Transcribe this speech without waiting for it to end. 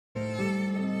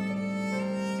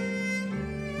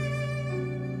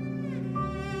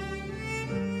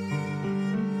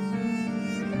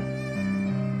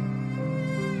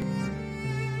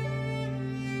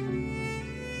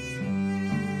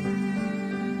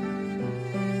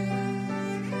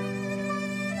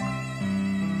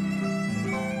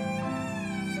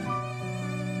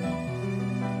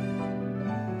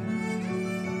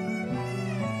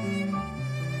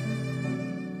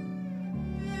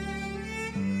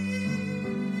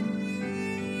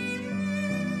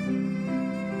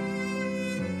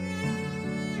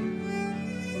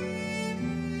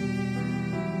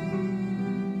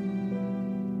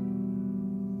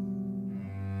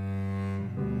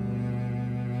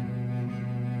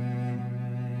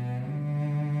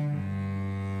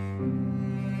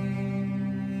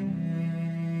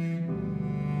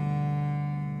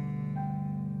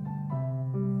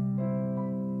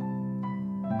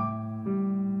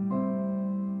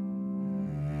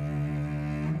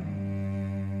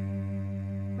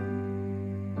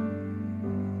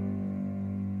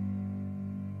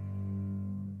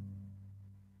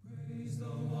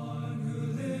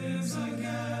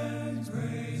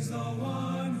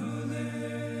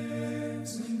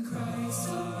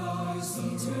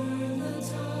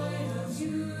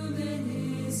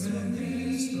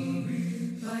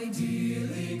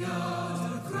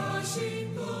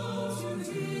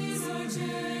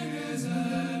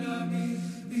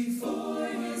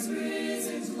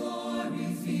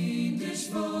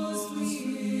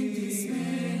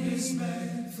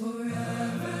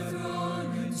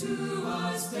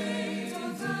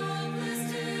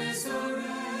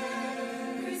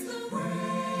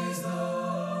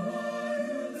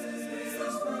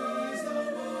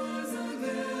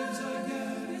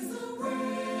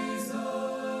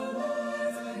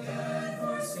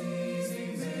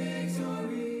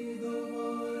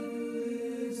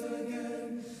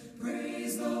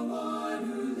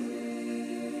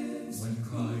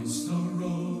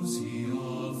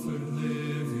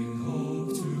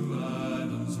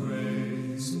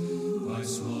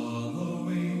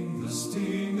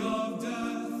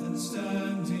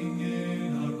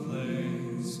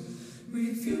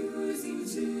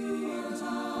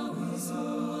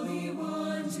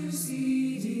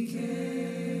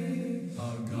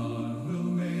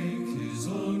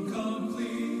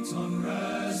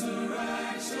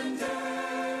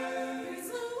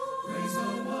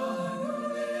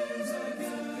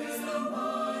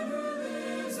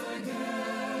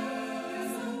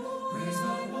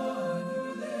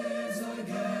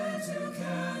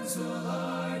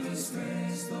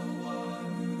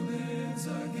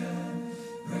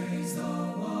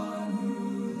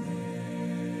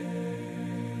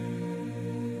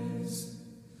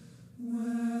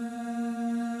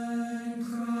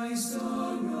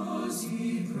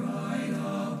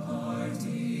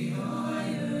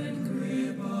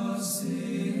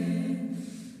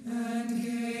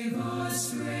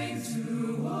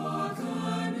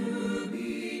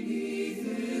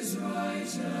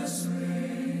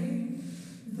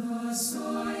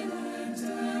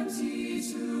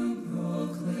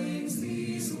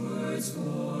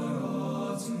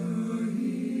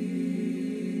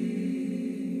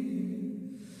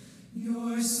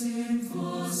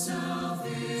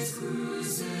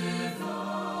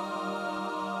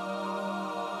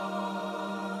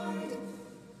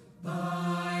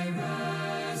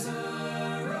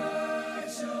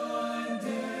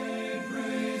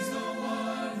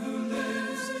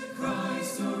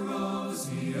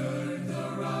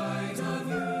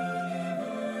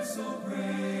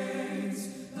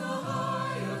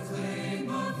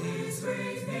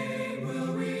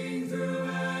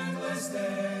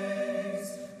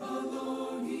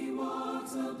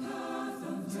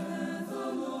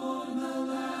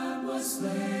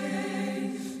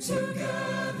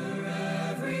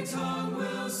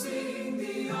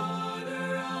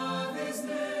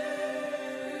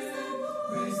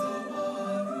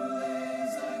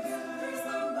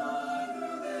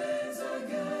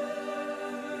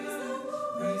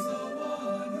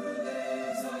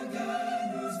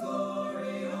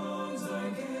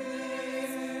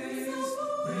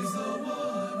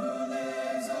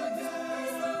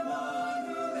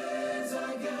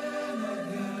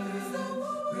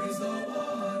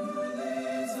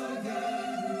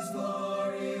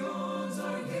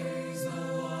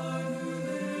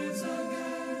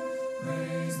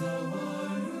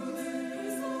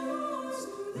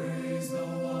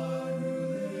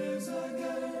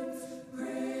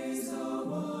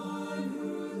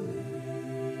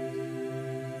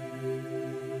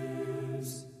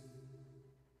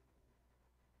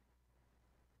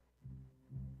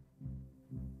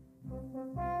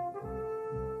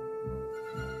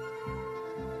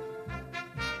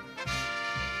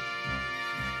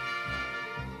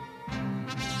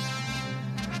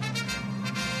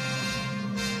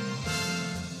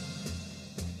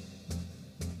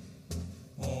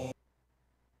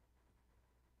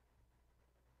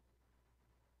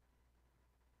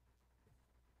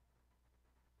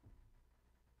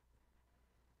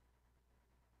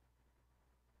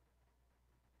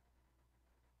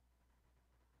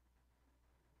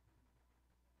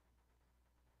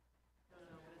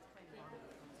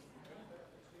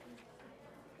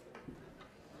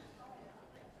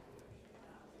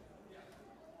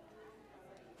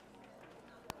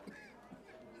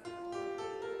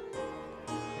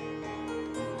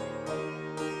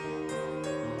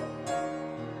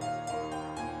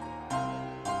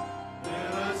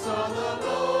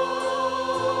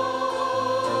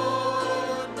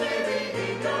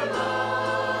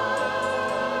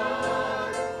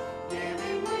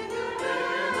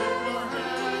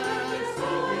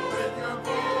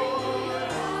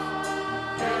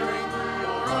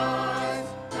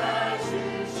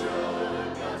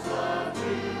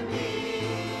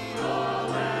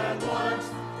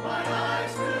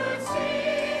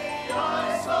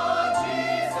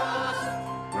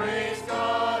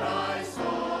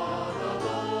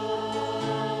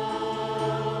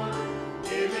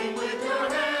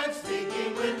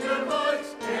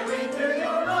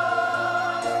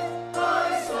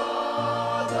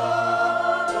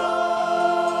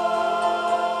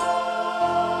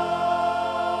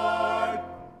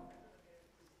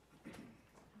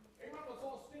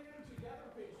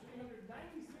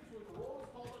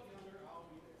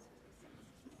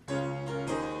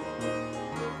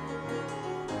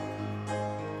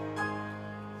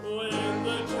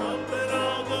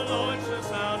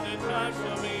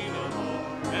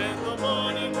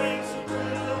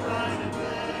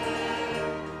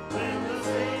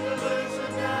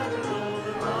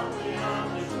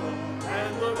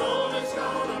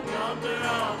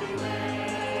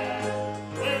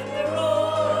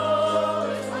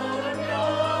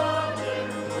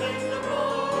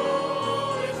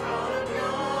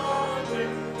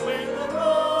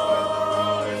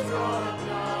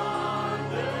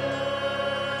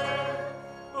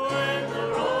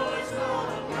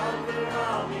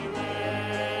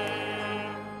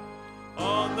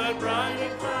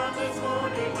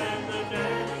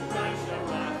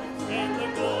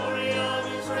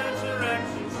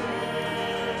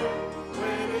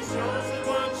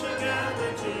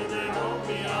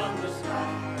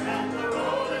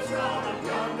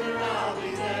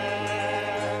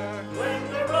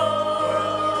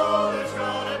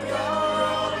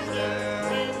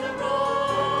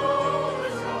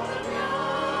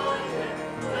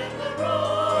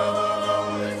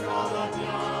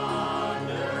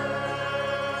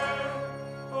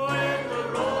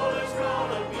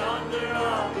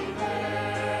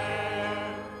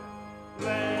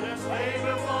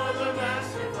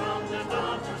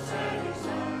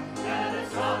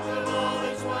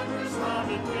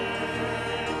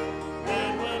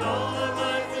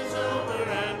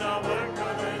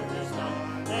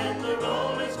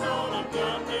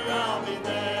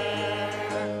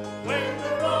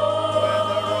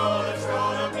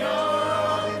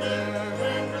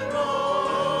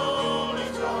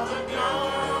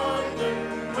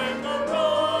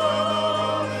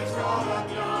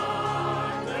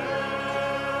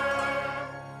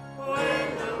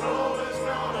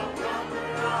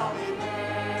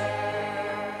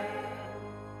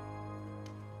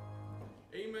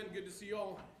Good to see you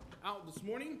all out this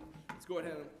morning. Let's go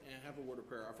ahead and have a word of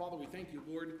prayer. Our Father, we thank you,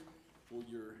 Lord, for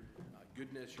your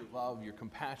goodness, your love, your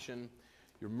compassion,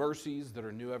 your mercies that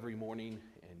are new every morning.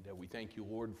 And we thank you,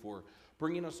 Lord, for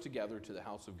bringing us together to the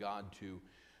house of God to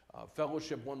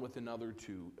fellowship one with another,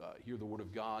 to hear the word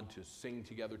of God, to sing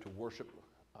together, to worship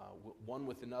one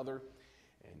with another.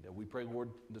 And we pray, Lord,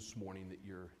 this morning that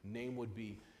your name would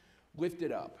be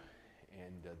lifted up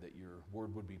and that your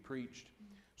word would be preached.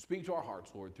 Speak to our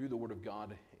hearts, Lord, through the word of God,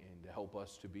 and to help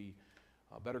us to be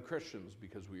better Christians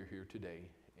because we are here today,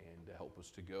 and to help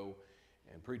us to go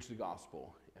and preach the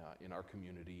gospel in our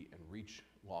community and reach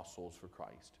lost souls for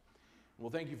Christ. And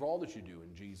we'll thank you for all that you do.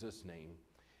 In Jesus' name,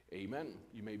 amen.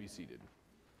 You may be seated.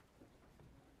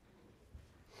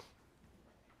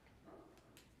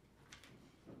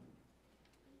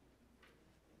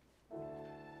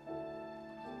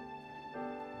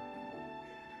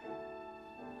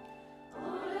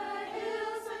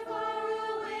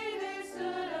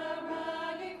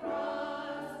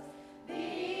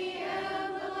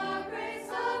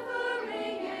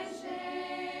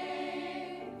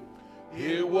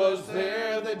 It was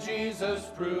there that Jesus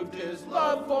proved his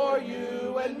love for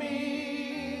you and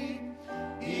me.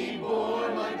 He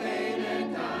bore my pain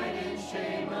and died in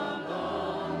shame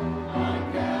alone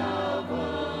on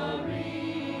Calvary.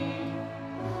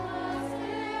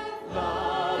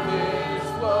 Love is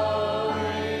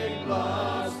flowing,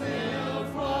 blood still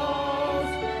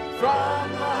flows.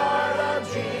 From the heart of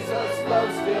Jesus,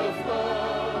 love still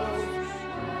flows.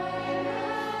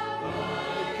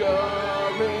 Like a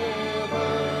river.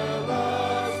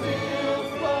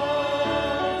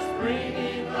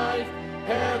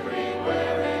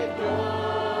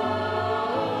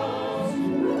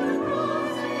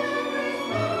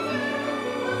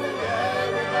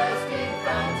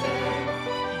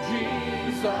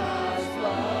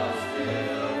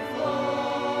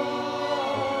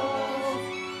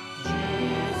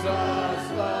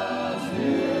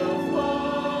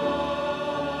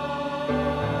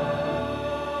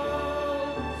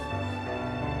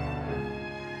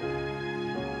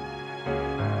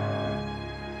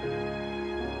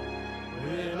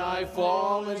 I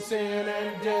fall in sin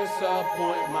and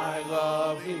disappoint my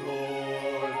loving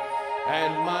Lord,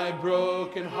 and my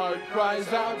broken heart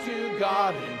cries out to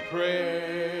God in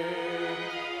prayer.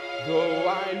 Though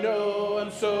I know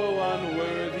I'm so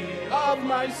unworthy of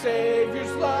my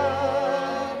Savior's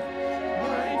love,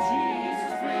 my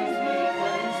Jesus brings me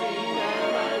cleansing,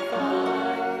 and I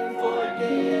find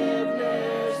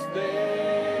forgiveness there.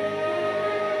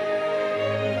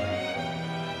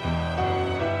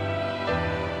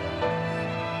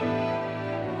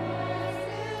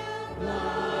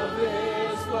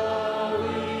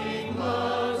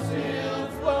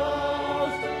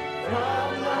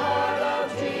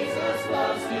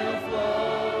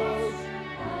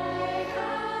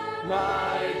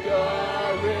 Like a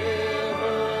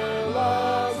river,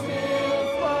 love still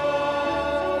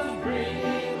flows,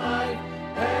 bringing life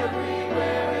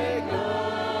everywhere it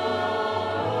goes.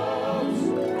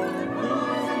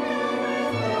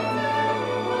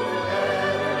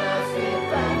 Everlasting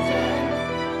fountain,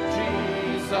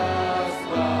 Jesus'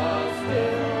 love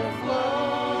still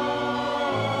flows.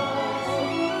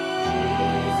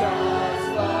 Jesus'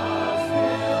 love still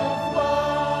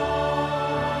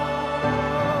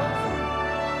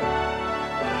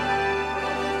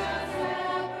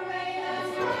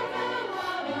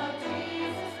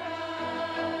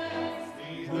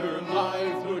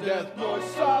death, nor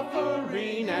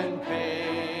suffering and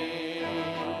pain.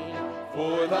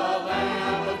 For the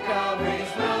Lamb of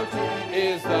Calvary's mountain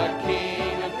is the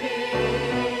King of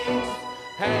kings,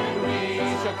 and we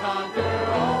shall conquer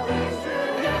all things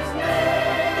through his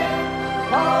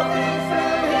name. All things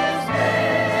through his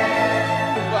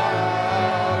name.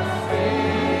 Love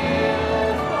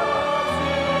still flows,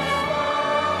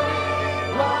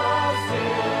 love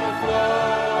still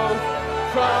flows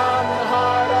from the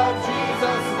heart of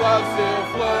Jesus. Love still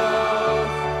flows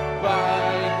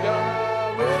like a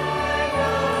river,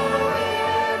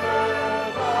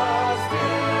 love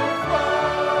still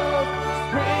flows,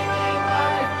 bringing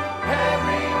life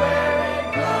everywhere it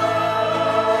goes.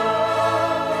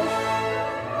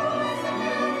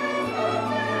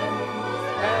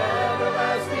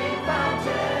 Everlasting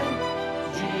fountain,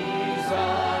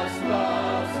 Jesus'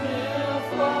 love still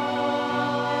flows.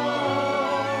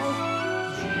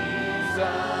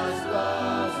 Jesus'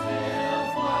 love still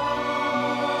flows.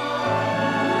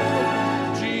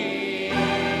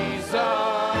 Jesus'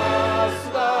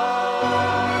 love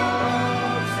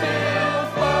still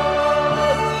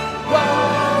flows.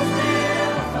 Love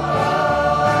still flows.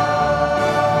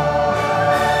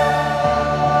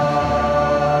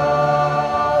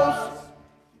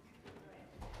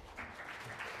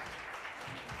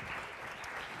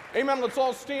 Amen. Let's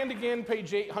all stand again,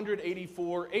 page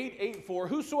 884, 884,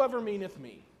 whosoever meaneth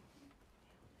me.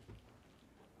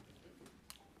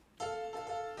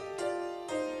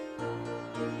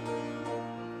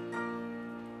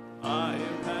 I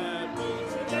am happy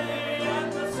today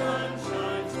and the sun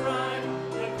shines bright.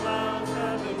 The clouds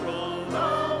have been rolled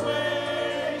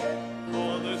away.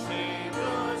 For the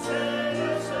Savior said,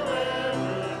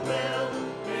 whosoever will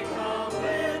may come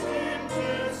with him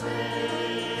to stay.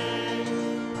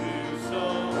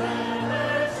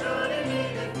 Whosoever surely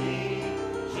meaneth me,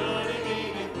 surely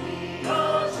meaneth me,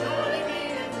 oh surely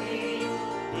meaneth me.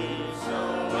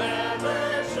 Whosoever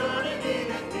surely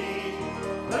meaneth me,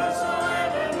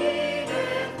 whosoever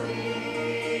meaneth me.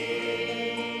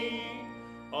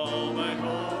 All my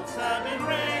hopes have been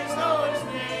raised, oh his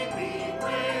name be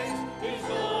praised, his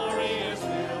glorious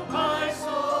will my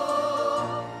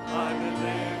soul. I've been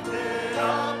lifted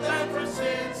up and for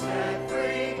sin set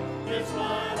free, his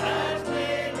blood has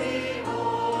made me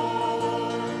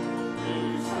whole.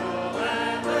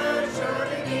 Whosoever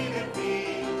surely meaneth me,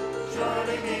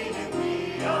 surely meaneth me,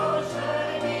 oh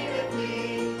surely meaneth me.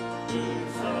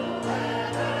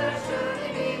 Whosoever surely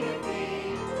meaneth me,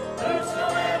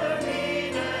 whosoever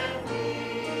meaneth me.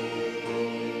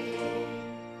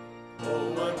 Oh,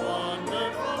 what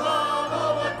wonderful love,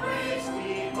 oh, what grace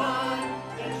divine,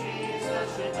 that Jesus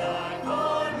should die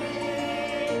for me.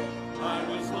 I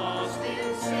was lost in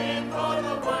sin, for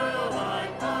the world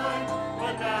I'd mine,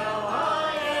 but now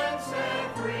I am set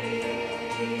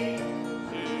free.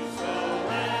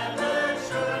 Whosoever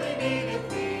surely meaneth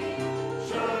me,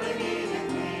 surely meaneth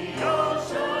me, oh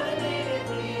surely meaneth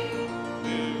me.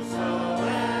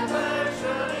 Whosoever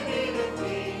surely meaneth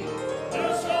me,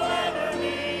 whosoever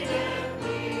meaneth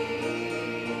me.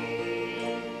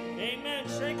 Amen.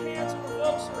 Shake hands with the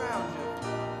folks around you.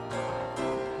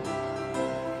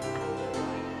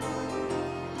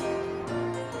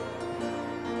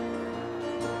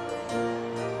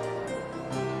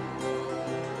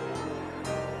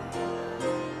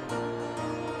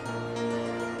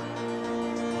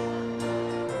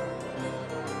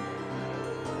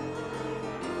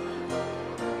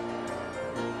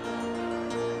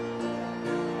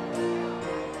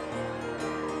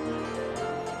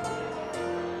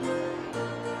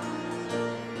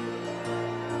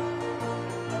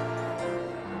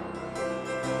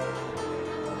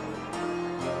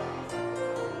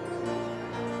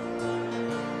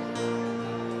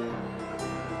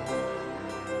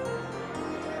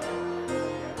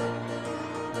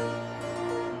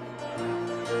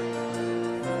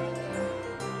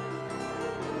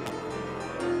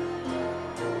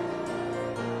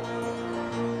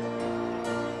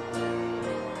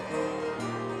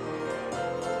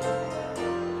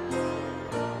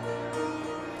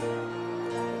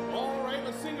 All right,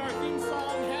 let's sing our theme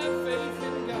song, Have Faith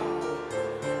in God.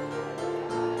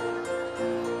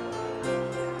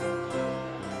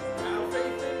 Have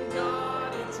faith in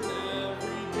God each and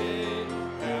every day.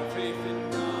 Have faith in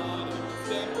God every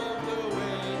step of the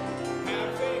way.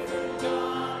 Have faith in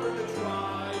God when the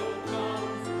trial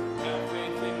comes. Have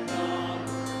faith in God,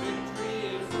 victory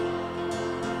is won.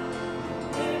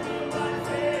 Living by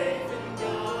faith in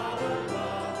God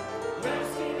above,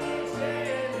 resting each day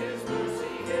in His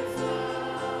mercy, His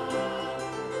love.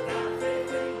 Have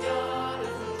faith in God is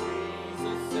what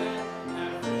Jesus said.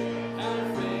 Have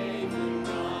faith in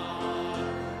God.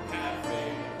 Have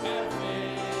faith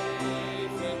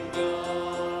in God.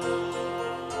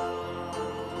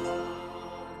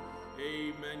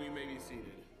 Amen. You may be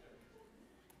seated.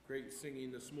 Great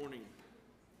singing this morning.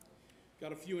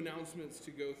 Got a few announcements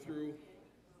to go through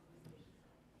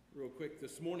real quick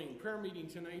this morning. Prayer meeting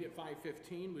tonight at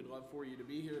 5:15. We'd love for you to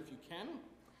be here if you can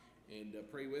and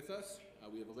pray with us.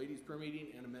 We have a ladies' prayer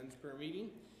meeting and a men's prayer meeting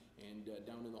and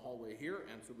down in the hallway here,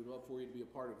 and so we'd love for you to be a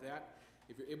part of that.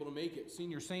 If you're able to make it,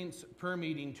 Senior Saints prayer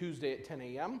meeting Tuesday at 10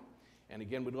 a.m. And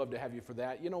again, we'd love to have you for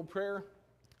that. You know, prayer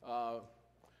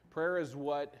is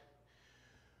what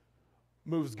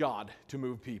moves God to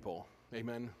move people.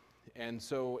 Amen. And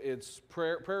so it's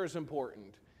prayer is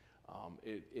important.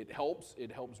 It helps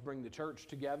bring the church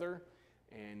together,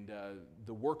 and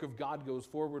the work of God goes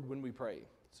forward when we pray.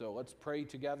 So let's pray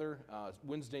together.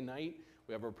 Wednesday night,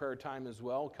 we have our prayer time as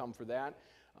well. Come for that.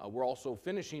 We're also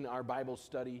finishing our Bible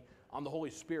study on the Holy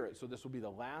Spirit. So this will be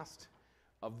the last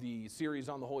of the series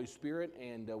on the Holy Spirit,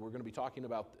 and we're going to be talking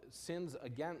about sins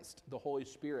against the Holy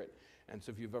Spirit. And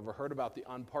so if you've ever heard about the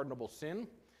unpardonable sin,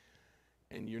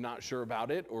 and you're not sure about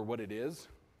it or what it is,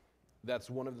 that's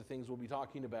one of the things we'll be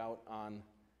talking about on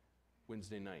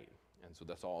Wednesday night. And so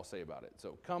that's all I'll say about it.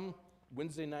 So come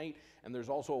Wednesday night, and there's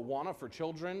also a Awana for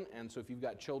children. And so if you've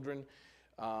got children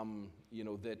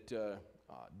that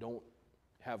don't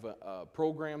have a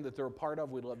program that they're a part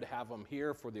of, we'd love to have them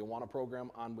here for the Awana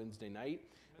program on Wednesday night.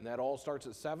 And that all starts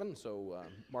at 7, so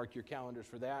mark your calendars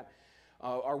for that.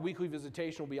 Our weekly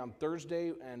visitation will be on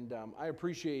Thursday, and I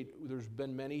appreciate there's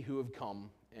been many who have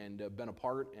come and been a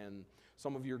part, and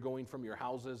some of you are going from your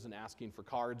houses and asking for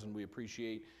cards, and we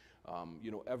appreciate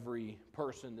every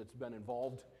person that's been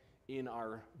involved in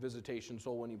our visitation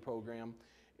soul winning program,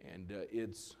 and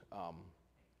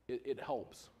it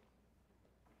helps,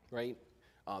 right?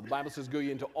 The Bible says, go ye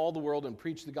into all the world and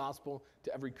preach the gospel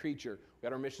to every creature. We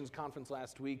had our missions conference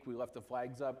last week. We left the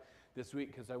flags up this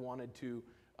week because I wanted to,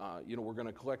 we're going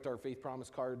to collect our faith promise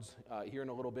cards here in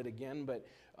a little bit again, but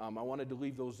I wanted to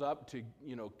leave those up to,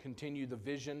 continue the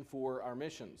vision for our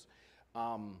missions.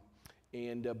 But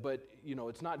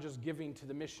it's not just giving to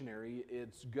the missionary,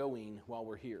 it's going while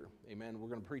we're here. Amen. We're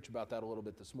going to preach about that a little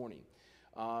bit this morning.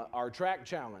 Our track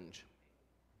challenge.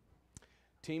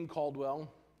 Team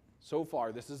Caldwell. So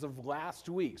far, this is of last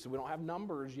week, so we don't have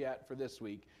numbers yet for this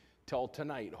week till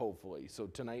tonight, hopefully. So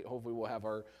tonight, hopefully, we'll have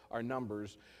our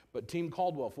numbers. But Team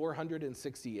Caldwell,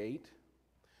 468.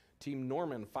 Team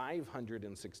Norman,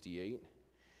 568.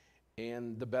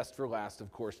 And the best for last,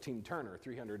 of course, Team Turner,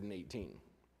 318.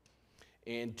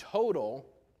 And total,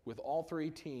 with all three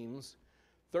teams,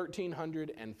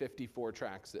 1,354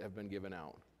 tracts that have been given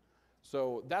out.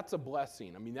 So that's a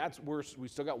blessing. I mean, we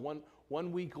still got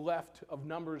one week left of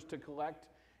numbers to collect,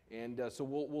 and so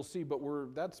we'll see. But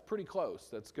that's pretty close.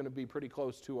 That's going to be pretty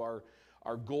close to our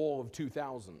goal of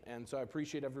 2,000. And so I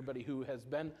appreciate everybody who has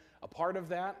been a part of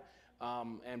that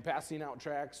and passing out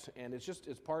tracts. And it's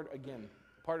part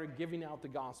of giving out the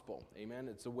gospel. Amen.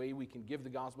 It's a way we can give the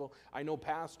gospel. I know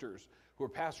pastors who are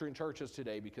pastoring churches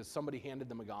today because somebody handed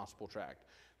them a gospel tract.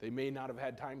 They may not have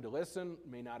had time to listen,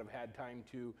 may not have had time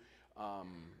to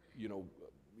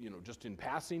just in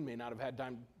passing, may not have had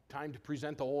time to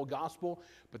present the whole gospel,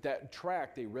 but that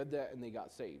tract, they read that and they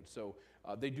got saved. So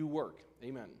they do work.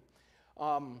 Amen.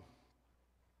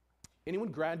 Anyone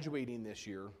graduating this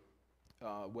year,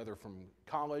 whether from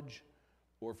college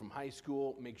or from high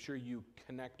school, make sure you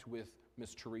connect with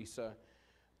Miss Teresa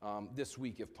this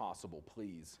week if possible,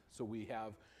 please. So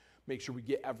make sure we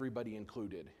get everybody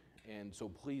included. And so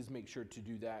please make sure to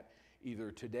do that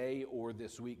either today or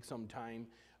this week sometime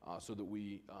so that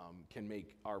we can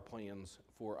make our plans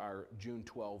for our June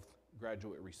 12th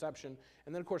graduate reception.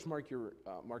 And then, of course, mark your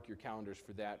calendars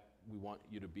for that. We want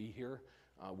you to be here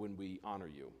when we honor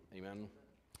you. Amen.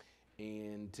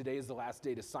 And today is the last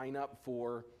day to sign up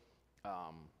for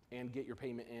and get your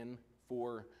payment in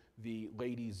for the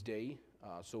Ladies' Day.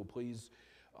 So please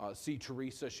see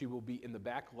Teresa. She will be in the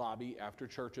back lobby after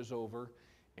church is over.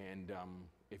 And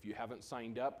if you haven't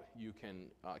signed up, you can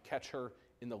catch her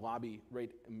in the lobby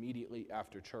right immediately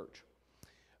after church.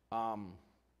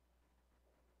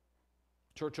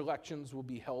 Church elections will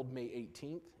be held May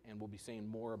 18th, and we'll be saying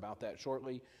more about that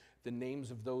shortly. The names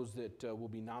of those that will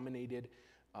be nominated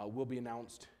will be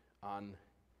announced on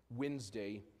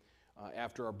Wednesday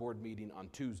after our board meeting on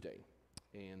Tuesday.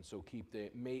 And so keep the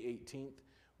May 18th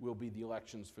will be the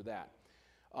elections for that.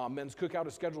 Men's Cookout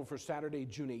is scheduled for Saturday,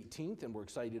 June 18th, and we're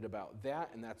excited about that.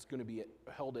 And that's going to be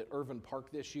held at Irvin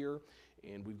Park this year.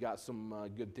 And we've got some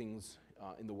good things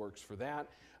in the works for that.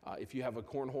 If you have a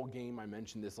cornhole game, I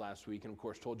mentioned this last week, and of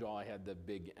course told you all I had the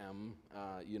Big M,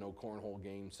 cornhole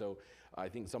game. So I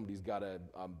think somebody's got a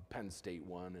Penn State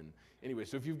one. And anyway,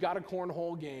 so if you've got a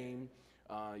cornhole game,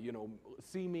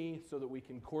 see me so that we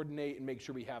can coordinate and make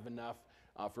sure we have enough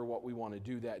for what we want to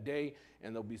do that day.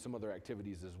 And there'll be some other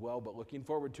activities as well. But looking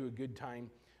forward to a good time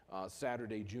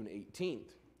Saturday, June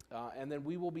 18th. And then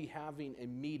we will be having a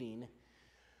meeting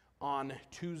on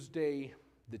Tuesday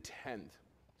the 10th.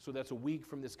 So that's a week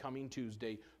from this coming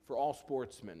Tuesday for all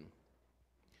sportsmen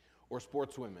or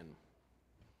sportswomen.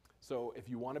 So if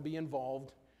you want to be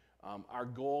involved, our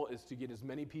goal is to get as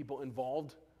many people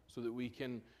involved so that we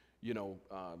can,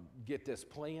 get this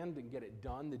planned and get it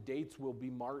done. The dates will be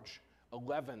March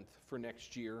 11th for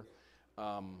next year,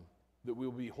 that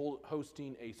we'll be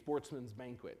hosting a sportsman's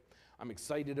banquet. I'm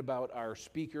excited about our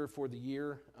speaker for the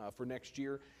year, for next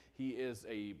year. He is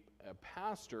a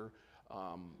pastor,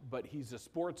 but he's a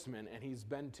sportsman, and he's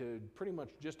been to pretty much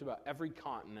just about every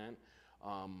continent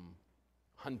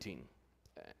hunting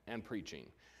and preaching.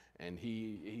 And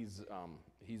he's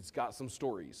got some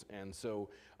stories, and so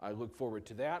I look forward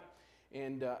to that.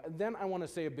 And then I want to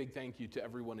say a big thank you to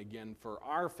everyone again for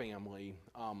our family.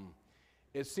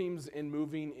 It seems in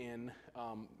moving in,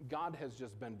 God has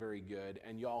just been very good,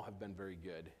 and y'all have been very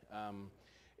good.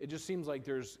 It just seems like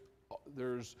there's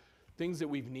things that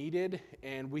we've needed,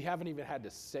 and we haven't even had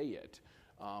to say it.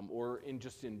 or in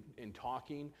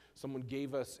talking. Someone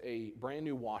gave us a brand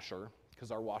new washer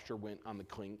because our washer went on the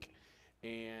clink.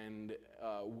 And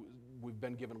we've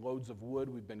been given loads of wood,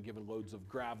 we've been given loads of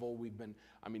gravel,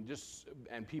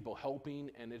 and people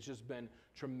helping, and it's just been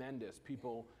tremendous.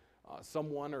 People,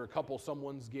 someone or a couple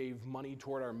someones gave money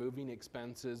toward our moving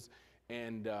expenses,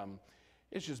 and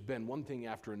it's just been one thing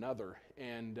after another.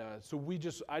 And so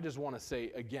I just want to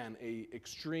say again, a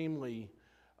extremely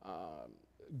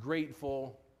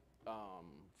grateful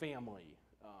family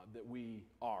that we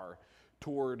are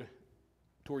toward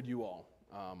you all.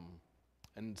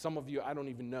 And some of you, I don't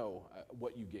even know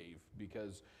what you gave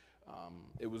because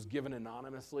it was given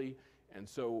anonymously. And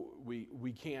so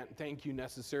we can't thank you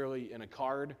necessarily in a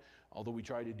card, although we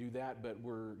try to do that, but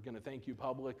we're going to thank you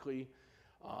publicly.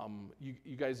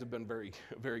 You guys have been very,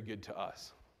 very good to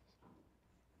us.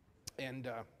 And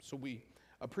so we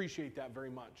appreciate that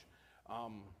very much.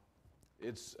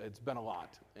 It's been a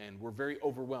lot, and we're very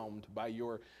overwhelmed by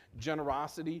your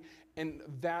generosity, and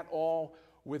that all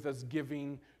with us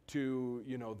giving to,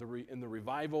 in the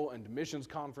revival and missions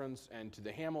conference and to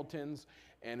the Hamiltons,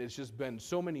 and it's just been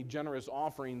so many generous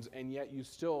offerings, and yet you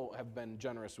still have been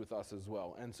generous with us as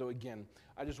well. And so again,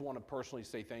 I just want to personally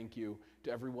say thank you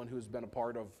to everyone who's been a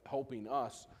part of helping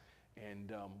us,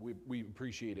 and we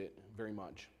appreciate it very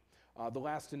much. The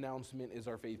last announcement is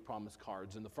our Faith Promise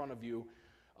cards. In the front of you,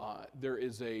 there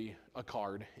is a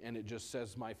card, and it just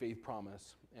says My Faith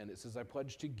Promise, and it says I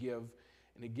pledge to give,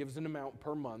 and it gives an amount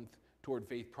per month toward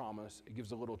Faith Promise. It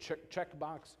gives a little check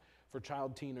box for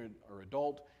child, teen, or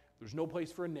adult. There's no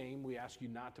place for a name. We ask you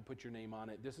not to put your name on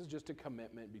it. This is just a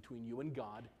commitment between you and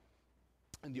God,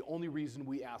 and the only reason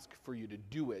we ask for you to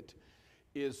do it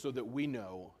is so that we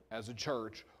know as a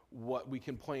church what we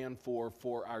can plan for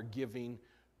our giving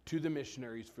to the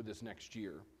missionaries for this next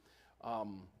year.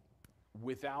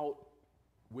 Without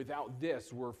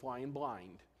this, we're flying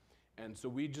blind. And so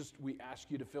we ask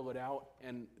you to fill it out.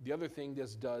 And the other thing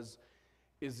this does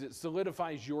is it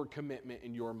solidifies your commitment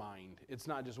in your mind. It's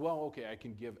not just, well, okay, I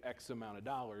can give X amount of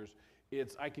dollars.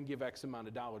 It's, I can give X amount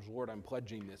of dollars. Lord, I'm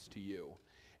pledging this to you.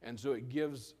 And so it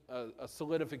gives a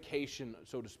solidification,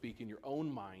 so to speak, in your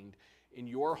own mind, in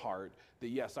your heart, that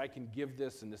yes, I can give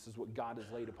this, and this is what God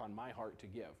has laid upon my heart to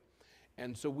give.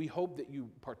 And so we hope that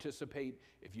you participate.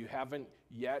 If you haven't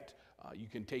yet, you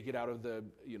can take it out of the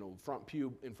front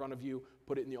pew in front of you,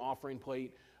 put it in the offering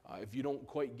plate. If you don't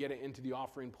quite get it into the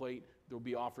offering plate, there will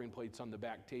be offering plates on the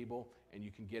back table, and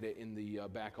you can get it in the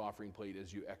back offering plate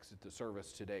as you exit the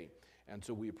service today. And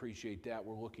so we appreciate that.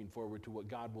 We're looking forward to what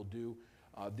God will do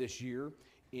this year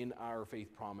in our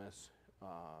Faith Promise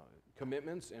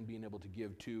commitments and being able to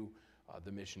give to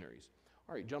the missionaries.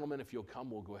 All right, gentlemen, if you'll come,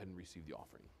 we'll go ahead and receive the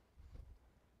offering.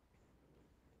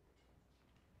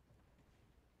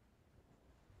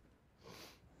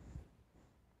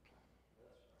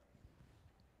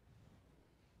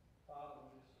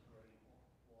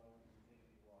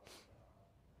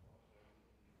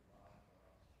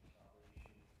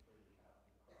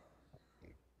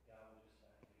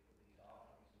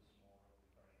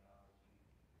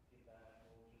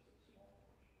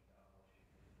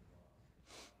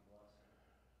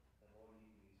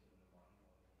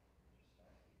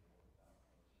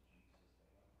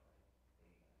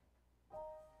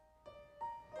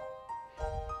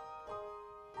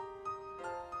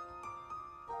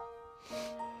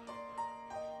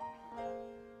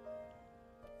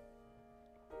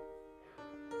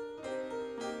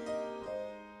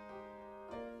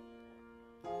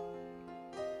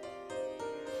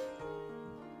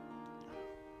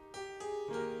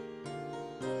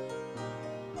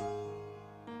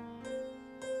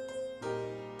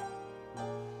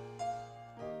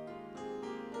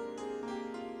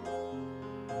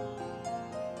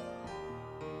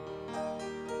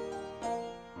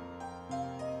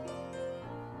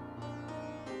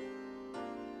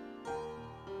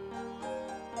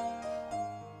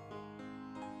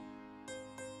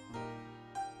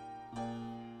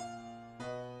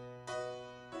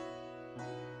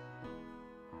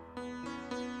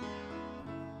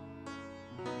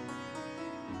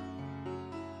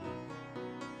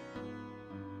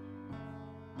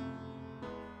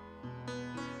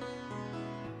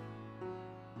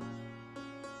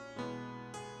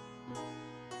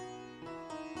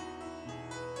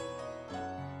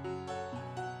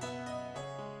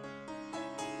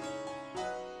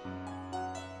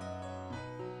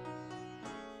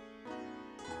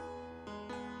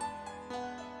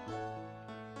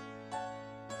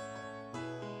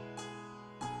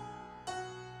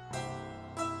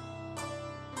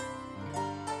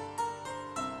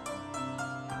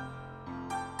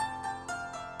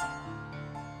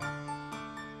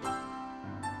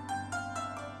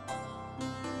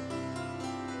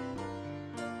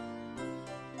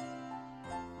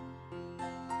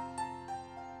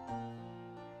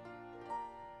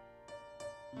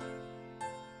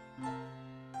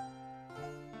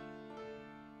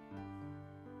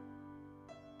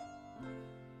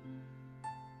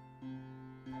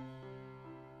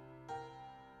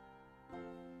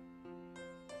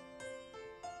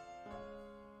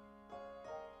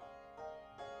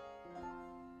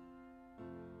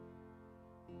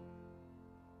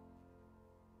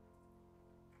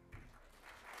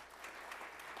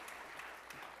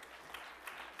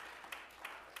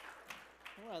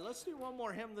 right, let's do one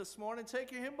more hymn this morning. Take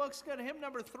your hymn books, go to hymn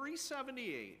number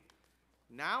 378.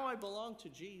 Now I belong to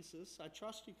Jesus. I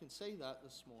trust you can say that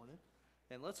this morning.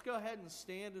 And let's go ahead and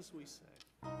stand as we sing.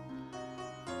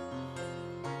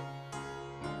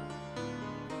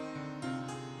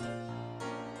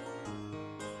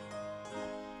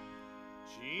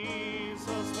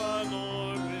 Jesus, my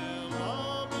Lord, will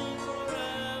love me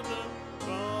forever.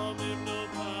 From him no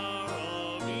power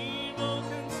of evil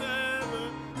can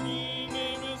sever. He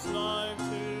gave his life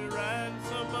to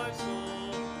ransom my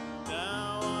soul.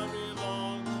 Now I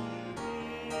belong to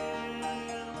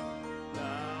him.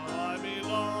 Now I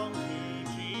belong to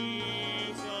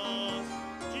Jesus.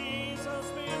 Jesus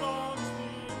belongs to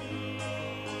me.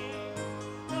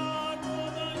 Not for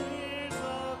the years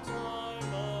of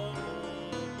time alone,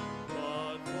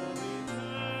 but for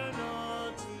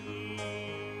eternity.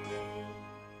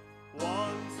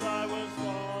 Once I was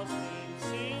lost in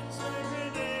sin's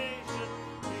degradation.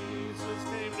 Jesus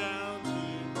came down to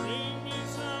bring me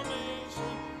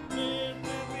salvation,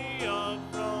 lifted me up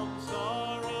from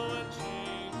sorrow and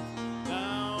shame.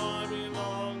 Now I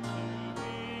belong to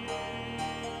him.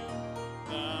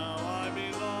 Now I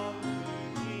belong to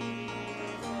Jesus.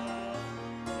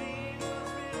 Jesus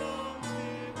belongs to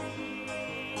me.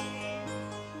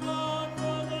 Not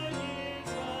for the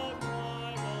years of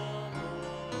time alone,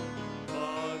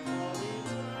 but for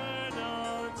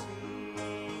eternity.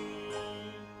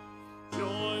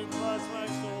 Joy floods my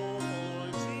soul, for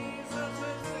Jesus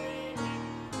has saved me,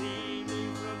 freed me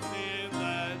from sin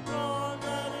that wrong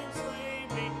that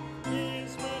enslaved me.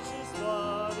 His precious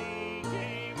blood he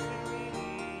gave to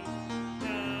me.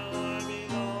 Now I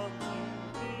belong to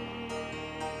him.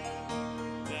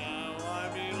 Now I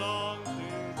belong to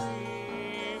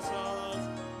Jesus.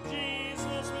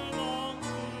 Jesus belongs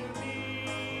to me.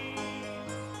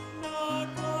 Not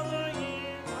for the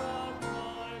years of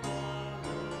time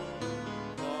alone,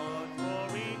 but for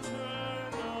eternity.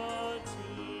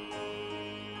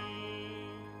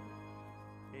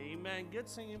 Amen. Good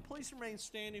singing. Please remain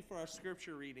standing for our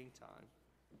scripture reading time.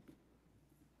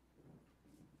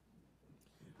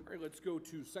 All right, let's go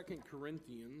to 2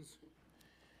 Corinthians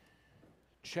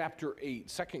chapter 8.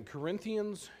 2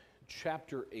 Corinthians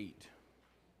chapter 8.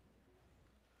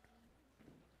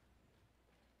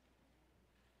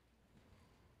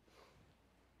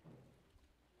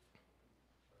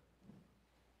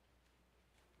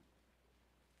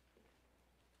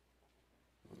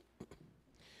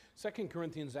 Second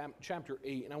Corinthians chapter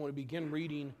 8, and I want to begin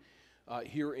reading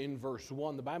here in verse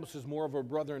 1. The Bible says, "Moreover,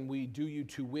 brethren, we do you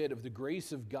to wit of the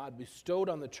grace of God bestowed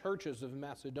on the churches of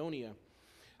Macedonia,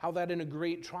 how that in a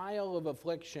great trial of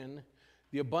affliction,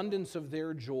 the abundance of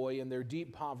their joy and their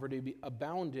deep poverty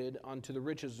abounded unto the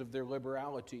riches of their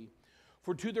liberality.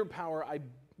 For to their power I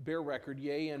bear record,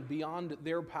 yea, and beyond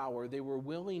their power they were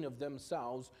willing of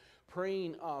themselves,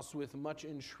 praying us with much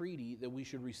entreaty that we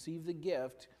should receive the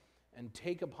gift and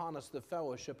take upon us the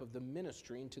fellowship of the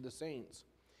ministering to the saints.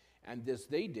 And this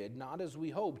they did, not as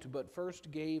we hoped, but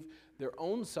first gave their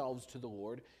own selves to the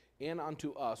Lord and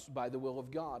unto us by the will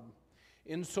of God,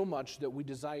 insomuch that we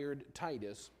desired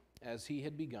Titus, as he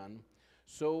had begun,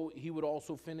 so he would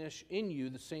also finish in you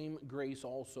the same grace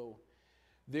also.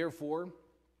 Therefore,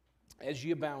 as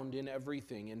ye abound in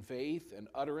everything, in faith and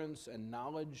utterance and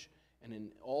knowledge and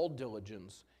in all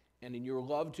diligence, and in your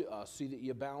love to us, see that ye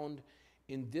abound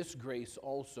in this grace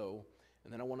also."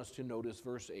 And then I want us to notice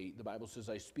verse 8. The Bible says,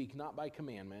 "I speak not by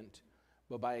commandment,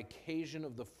 but by occasion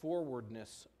of the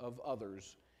forwardness of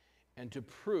others, and to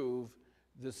prove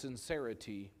the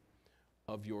sincerity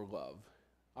of your love."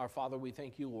 Our Father, we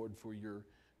thank you, Lord, for your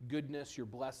goodness, your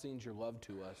blessings, your love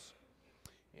to us.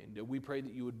 And we pray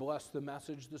that you would bless the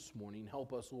message this morning.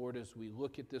 Help us, Lord, as we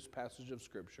look at this passage of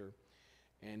Scripture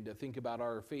and think about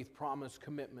our faith promise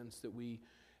commitments that we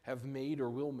have made or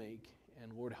will make.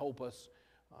 And Lord, help us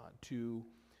to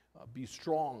be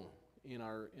strong in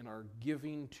our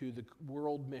giving to the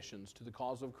world missions, to the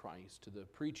cause of Christ, to the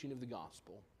preaching of the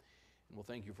gospel. And we'll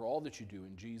thank you for all that you do.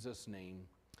 In Jesus' name,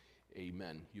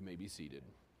 amen. You may be seated.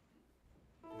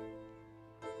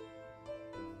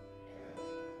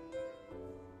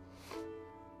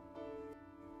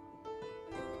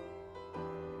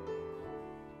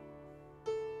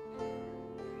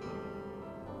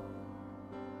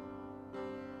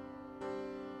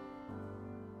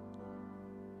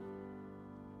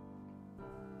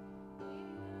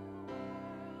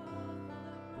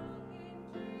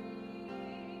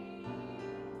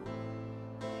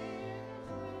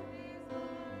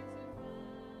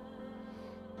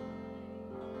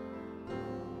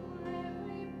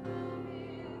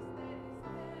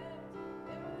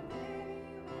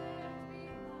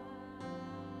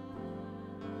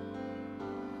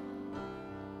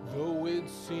 it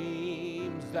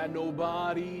seems that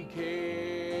nobody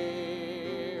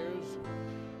cares,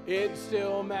 it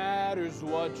still matters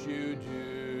what you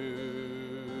do.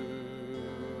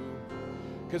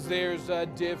 'Cause there's a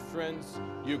difference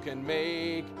you can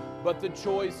make, but the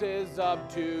choice is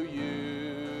up to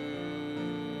you.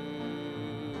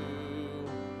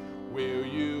 Will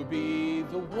you be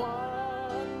the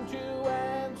one to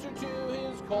answer to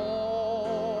his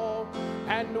call?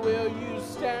 And will you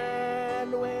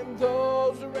stand when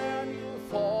those around you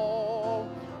fall?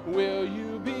 Will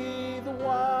you be the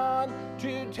one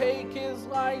to take his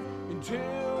light into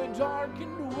a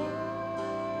darkened world?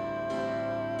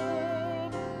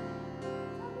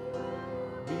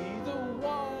 Be the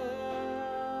one.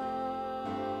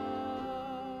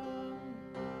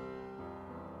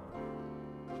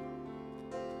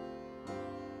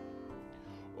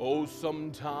 Oh,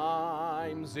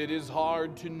 sometimes it is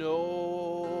hard to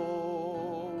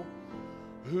know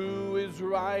who is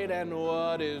right and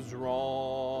what is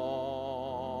wrong.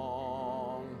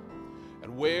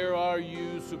 And where are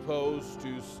you supposed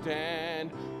to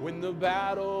stand when the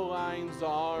battle lines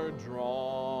are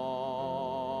drawn?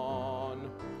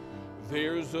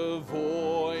 There's a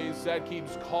voice that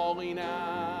keeps calling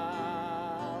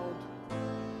out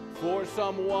for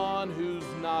someone who's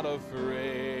not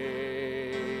afraid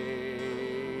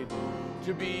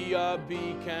to be a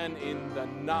beacon in the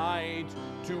night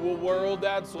to a world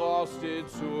that's lost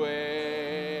its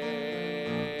way.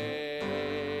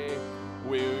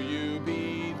 Will you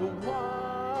be the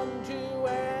one to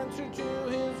answer to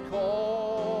his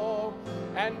call?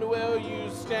 And will you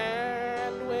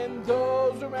stand when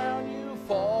those around you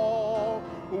fall?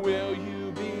 Will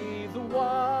you be the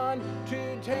one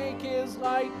to take his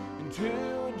light into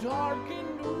a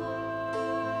darkened world?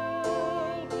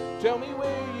 Tell me,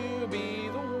 will you be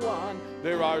the one?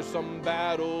 There are some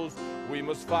battles we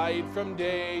must fight from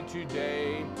day to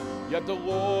day, yet the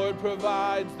Lord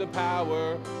provides the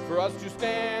power for us to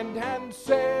stand and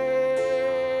say,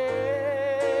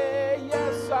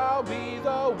 yes, I'll be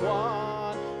the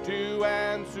one to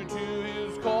answer to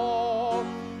his call.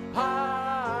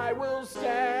 I will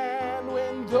stand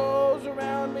when those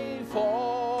around me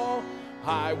fall.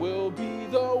 I will be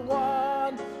the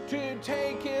one to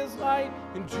take his light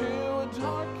into a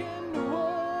darkened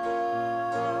world.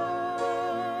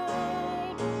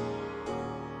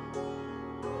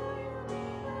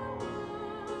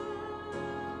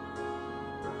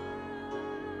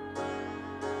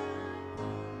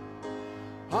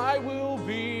 I will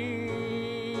be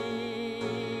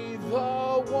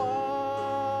the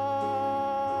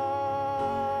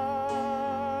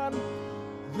one,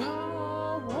 the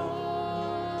one.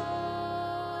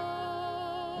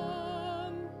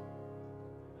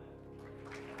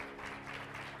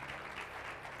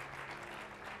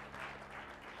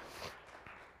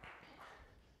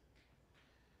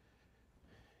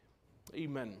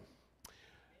 Amen.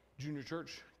 Junior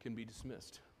church can be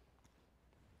dismissed.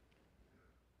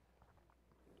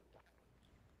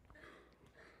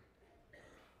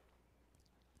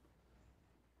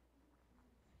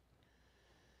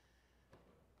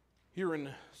 Here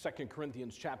in 2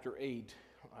 Corinthians chapter 8,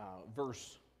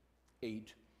 verse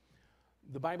 8,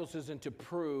 the Bible says, and to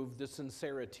prove the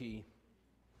sincerity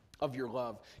of your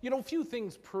love. You know, few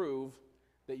things prove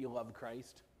that you love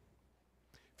Christ.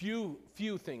 Few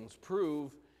things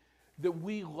prove that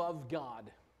we love God,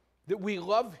 that we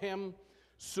love him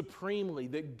supremely,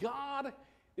 that God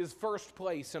is first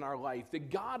place in our life, that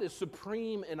God is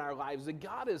supreme in our lives, that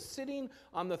God is sitting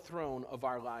on the throne of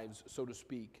our lives, so to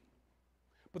speak.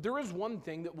 But there is one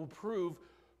thing that will prove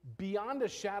beyond a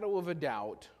shadow of a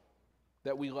doubt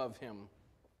that we love him.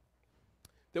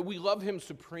 That we love him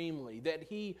supremely, that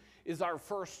he is our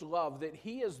first love, that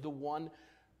he is the one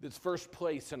that's first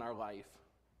place in our life.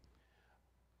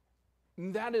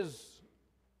 And that is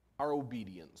our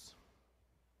obedience.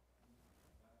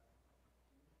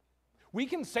 We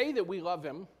can say that we love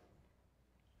him,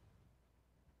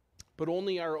 but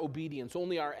only our obedience,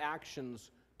 only our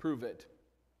actions prove it.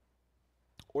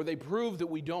 Or they prove that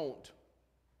we don't.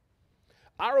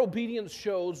 Our obedience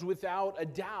shows without a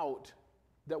doubt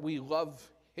that we love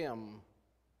him.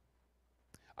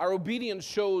 Our obedience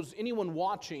shows anyone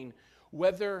watching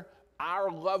whether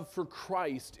our love for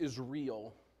Christ is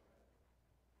real.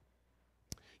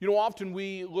 You know, often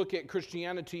we look at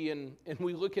Christianity and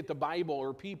we look at the Bible,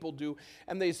 or people do,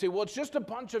 and they say, well, it's just a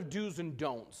bunch of do's and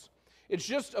don'ts. It's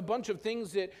just a bunch of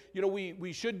things that, you know,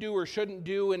 we should do or shouldn't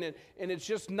do, and it's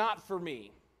just not for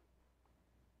me.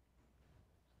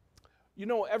 You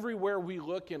know, everywhere we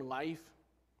look in life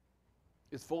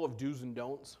is full of do's and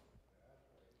don'ts.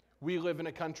 We live in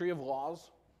a country of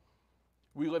laws.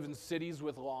 We live in cities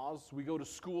with laws. We go to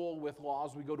school with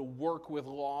laws. We go to work with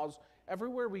laws.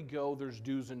 Everywhere we go, there's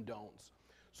do's and don'ts.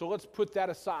 So let's put that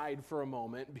aside for a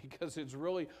moment because it's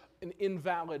really an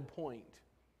invalid point.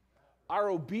 Our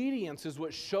obedience is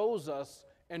what shows us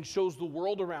and shows the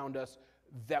world around us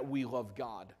that we love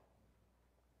God.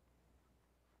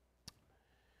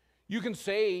 You can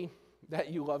say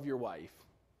that you love your wife,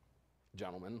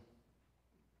 gentlemen,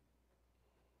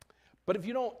 but if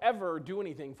you don't ever do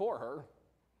anything for her,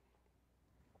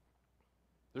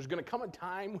 there's going to come a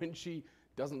time when she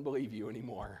doesn't believe you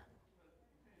anymore.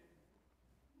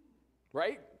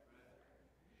 Right?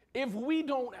 If we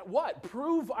don't,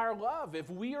 prove our love. If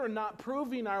we are not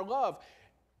proving our love,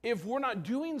 if we're not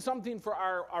doing something for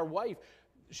our wife,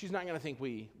 she's not going to think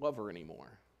we love her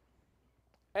anymore.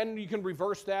 And you can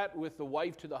reverse that with the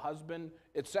wife to the husband,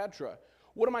 etc.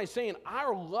 What am I saying?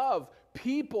 Our love,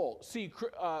 people see,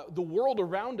 the world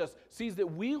around us sees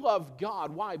that we love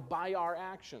God. Why? By our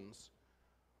actions.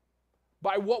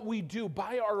 By what we do,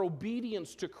 by our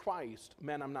obedience to Christ.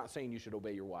 Men, I'm not saying you should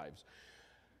obey your wives.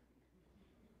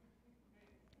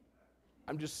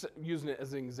 I'm just using it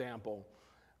as an example.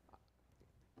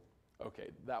 Okay,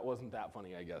 that wasn't that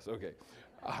funny, I guess. Okay.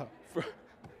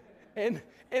 In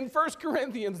 1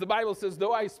 Corinthians, the Bible says,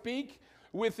 though I speak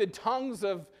with the tongues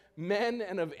of men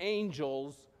and of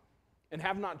angels and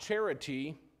have not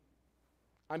charity,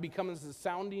 I'm becoming as a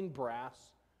sounding brass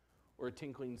or a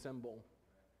tinkling cymbal.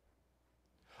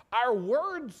 Our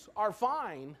words are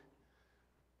fine,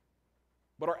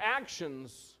 but our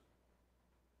actions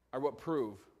are what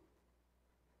prove.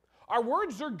 Our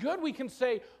words are good. We can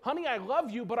say, honey, I love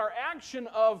you, but our action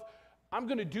of, I'm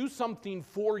going to do something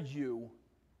for you,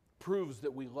 proves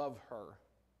that we love her.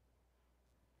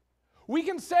 We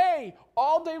can say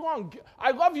all day long,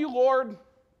 I love you, Lord.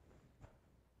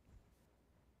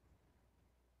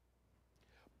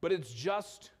 But it's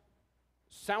just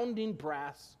sounding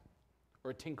brass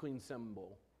or a tinkling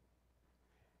cymbal.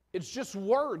 It's just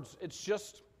words. It's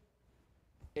just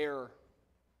air.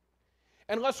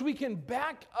 Unless we can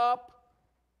back up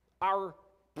our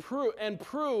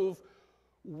prove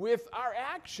with our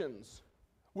actions,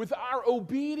 with our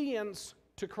obedience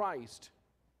to Christ.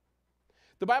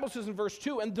 The Bible says in verse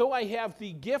 2, and though I have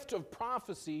the gift of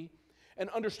prophecy and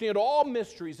understand all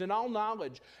mysteries and all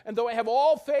knowledge, and though I have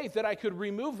all faith that I could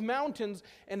remove mountains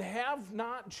and have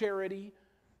not charity,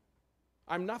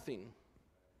 I'm nothing.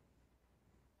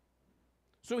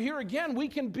 So here again, we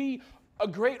can be a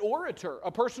great orator.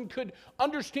 A person could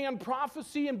understand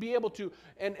prophecy and be able to,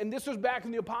 and this was back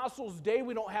in the apostles' day.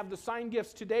 We don't have the sign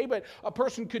gifts today, but a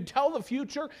person could tell the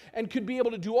future and could be able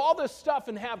to do all this stuff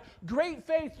and have great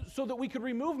faith so that we could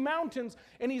remove mountains.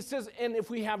 And he says, and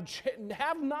if we have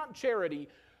not charity,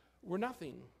 we're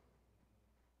nothing.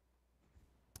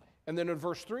 And then in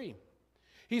verse 3,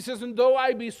 he says, and though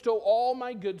I bestow all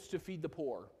my goods to feed the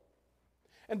poor,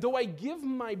 and though I give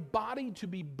my body to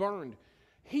be burned.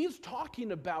 He's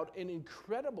talking about an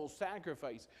incredible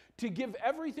sacrifice to give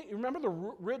everything. Remember the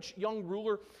rich young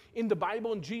ruler in the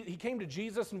Bible, and he came to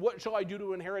Jesus, and what shall I do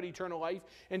to inherit eternal life?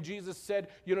 And Jesus said,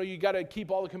 you got to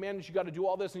keep all the commandments, you got to do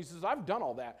all this. And he says, I've done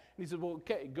all that. And he said, well,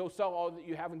 okay, go sell all that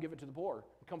you have and give it to the poor.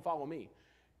 Come follow me.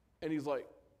 And he's like,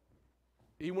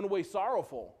 he went away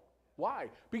sorrowful. Why?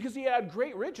 Because he had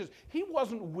great riches. He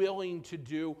wasn't willing to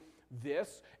do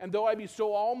this, and though I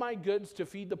bestow all my goods to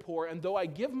feed the poor, and though I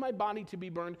give my body to be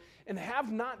burned, and have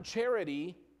not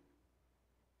charity,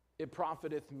 it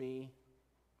profiteth me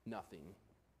nothing.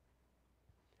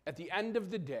 At the end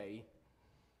of the day,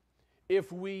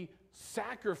 if we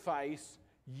sacrifice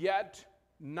yet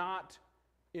not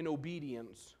in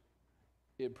obedience,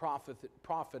 it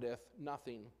profiteth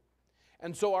nothing.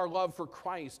 And so our love for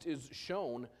Christ is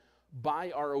shown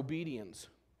by our obedience.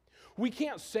 We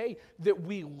can't say that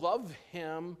we love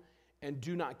him and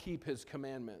do not keep his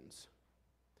commandments.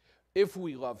 If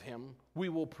we love him, we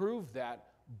will prove that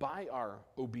by our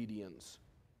obedience.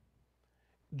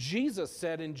 Jesus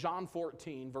said in John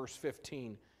 14, verse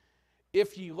 15,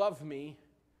 if ye love me,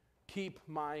 keep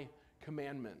my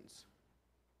commandments.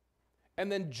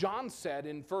 And then John said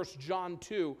in 1 John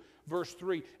 2, verse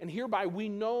 3, and hereby we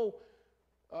know,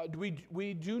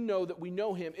 we do know that we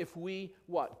know him if we,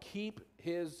 what? Keep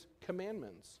his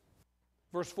commandments.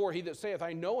 Verse 4, he that saith,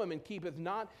 I know him and keepeth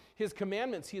not his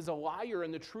commandments, he is a liar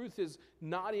and the truth is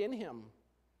not in him.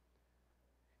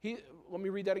 Let me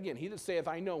read that again. He that saith,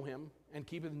 I know him and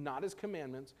keepeth not his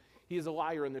commandments, he is a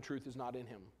liar and the truth is not in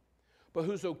him. But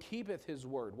whoso keepeth his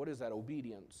word, what is that?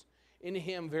 Obedience. In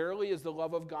him verily is the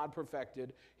love of God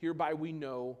perfected. Hereby we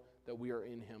know that we are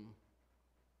in him.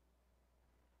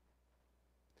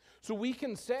 So we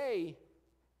can say,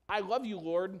 I love you,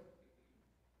 Lord,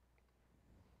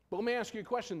 But let me ask you a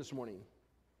question this morning.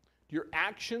 Do your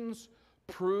actions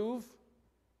prove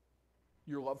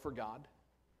your love for God?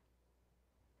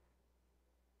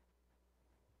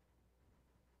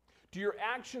 Do your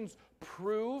actions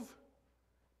prove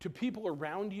to people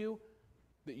around you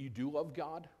that you do love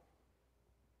God?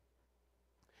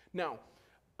 Now,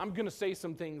 I'm going to say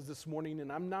some things this morning,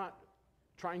 and I'm not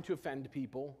trying to offend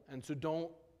people, and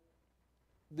so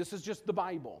this is just the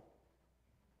Bible.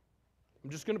 I'm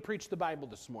just going to preach the Bible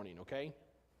this morning, okay?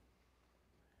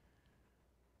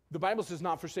 The Bible says,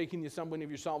 not forsaking the assembling of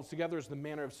yourselves together as the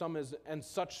manner of some is, and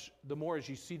such the more as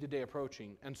you see the day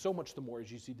approaching, and so much the more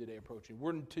as you see the day approaching.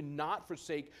 We're to not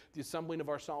forsake the assembling of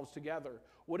ourselves together.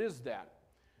 What is that?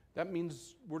 That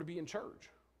means we're to be in church.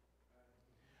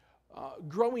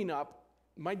 Growing up,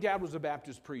 my dad was a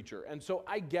Baptist preacher, and so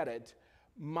I get it.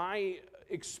 My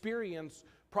experience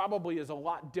probably is a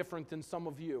lot different than some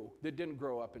of you that didn't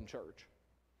grow up in church,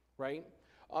 right?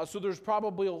 So there's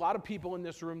probably a lot of people in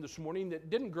this room this morning that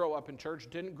didn't grow up in church,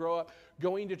 didn't grow up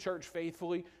going to church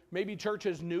faithfully. Maybe church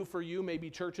is new for you. Maybe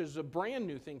church is a brand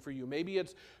new thing for you. Maybe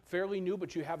it's fairly new,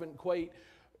 but you haven't quite,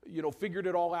 figured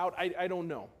it all out. I don't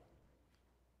know.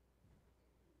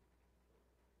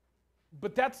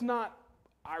 But that's not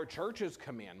our church's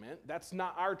commandment. That's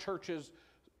not our church's,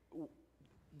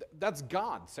 that's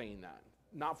God saying that.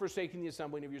 Not forsaking the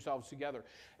assembling of yourselves together.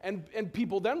 And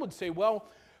people then would say, well,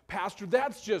 Pastor,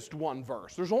 that's just one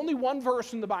verse. There's only one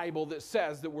verse in the Bible that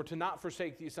says that we're to not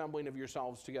forsake the assembling of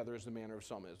yourselves together as the manner of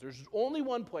some is. There's only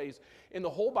one place in the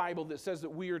whole Bible that says that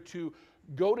we are to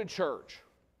go to church.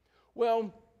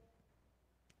 Well,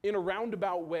 in a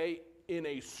roundabout way, in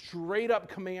a straight up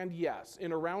command, yes.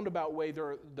 In a roundabout way,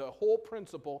 the whole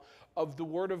principle of the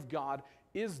Word of God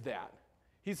is that.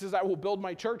 He says, I will build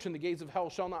my church and the gates of hell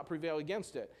shall not prevail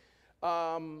against it.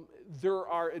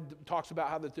 It talks about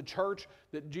how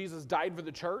that Jesus died for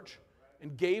the church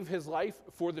and gave his life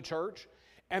for the church.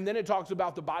 And then it talks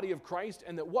about the body of Christ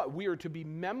and that what? We are to be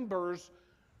members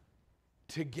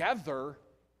together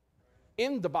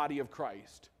in the body of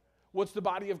Christ. What's the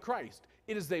body of Christ?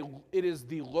 It is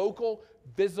the local,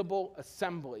 visible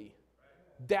assembly.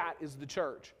 That is the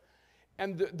church.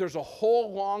 And there's a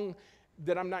whole long,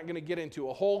 that I'm not going to get into,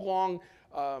 a whole long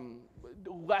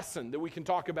lesson that we can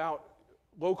talk about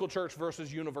local church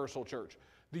versus universal church.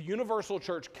 The universal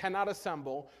church cannot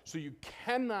assemble, so you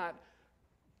cannot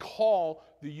call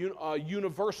the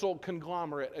universal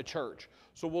conglomerate a church.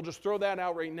 So we'll just throw that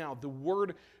out right now. The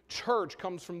word church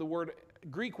comes from the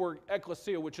Greek word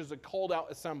ekklesia, which is a called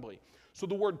out assembly. So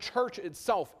the word church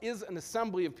itself is an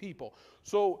assembly of people.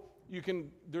 So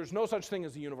there's no such thing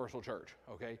as a universal church,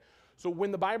 okay? So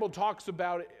when the Bible talks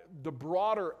about the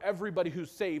broader everybody who's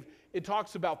saved, it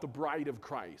talks about the bride of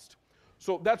Christ.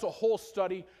 So that's a whole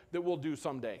study that we'll do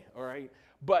someday, all right?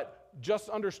 But just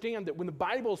understand that when the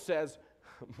Bible says,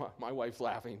 my wife's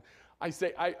laughing, I've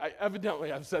said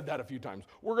that a few times.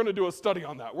 We're going to do a study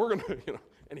on that. We're going to,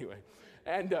 anyway.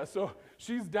 And so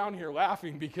she's down here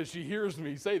laughing because she hears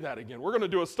me say that again. We're going to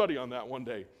do a study on that one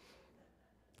day.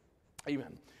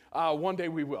 Amen. One day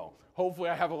we will. Hopefully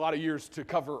I have a lot of years to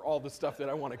cover all the stuff that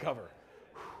I want to cover.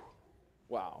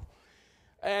 Wow.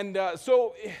 And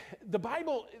so the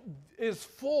Bible is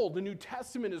full, the New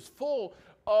Testament is full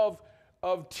of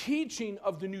teaching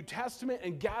of the New Testament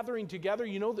and gathering together.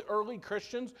 The early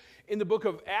Christians in the book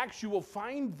of Acts, you will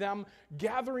find them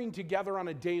gathering together on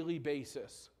a daily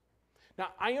basis. Now,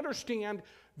 I understand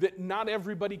that not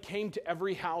everybody came to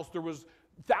every house. There was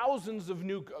thousands of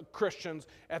new Christians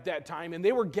at that time, and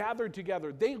they were gathered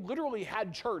together. They literally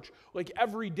had church like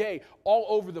every day all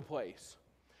over the place.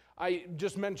 I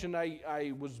just mentioned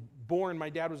I was born, my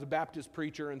dad was a Baptist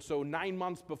preacher, and so 9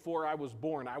 months before I was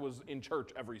born, I was in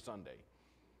church every Sunday.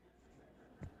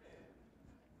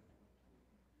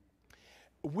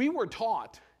 We were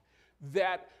taught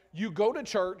that you go to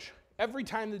church every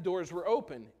time the doors were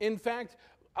open. In fact,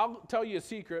 I'll tell you a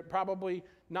secret, probably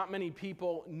not many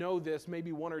people know this,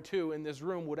 maybe one or two in this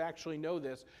room would actually know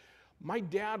this. My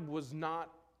dad was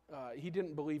not, he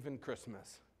didn't believe in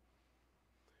Christmas.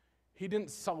 He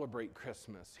didn't celebrate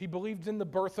Christmas. He believed in the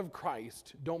birth of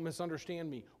Christ. Don't misunderstand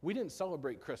me. We didn't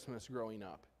celebrate Christmas growing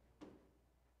up.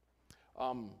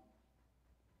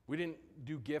 We didn't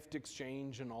do gift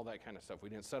exchange and all that kind of stuff. We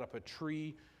didn't set up a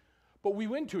tree. But we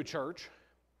went to a church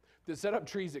that set up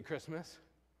trees at Christmas.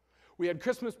 We had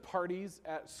Christmas parties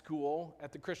at school,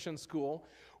 at the Christian school.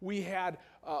 We had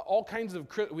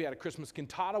we had a Christmas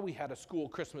cantata. We had a school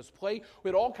Christmas play. We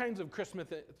had all kinds of Christmas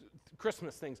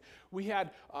things. We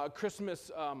had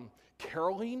Christmas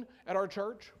caroling at our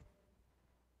church.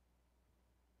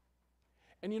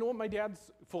 And you know what my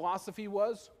dad's philosophy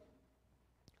was?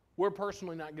 We're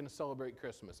personally not going to celebrate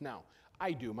Christmas. Now,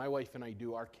 I do. My wife and I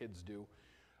do. Our kids do.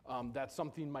 That's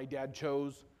something my dad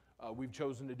chose. We've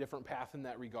chosen a different path in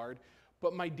that regard.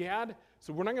 But my dad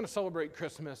said, we're not going to celebrate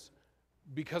Christmas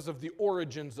because of the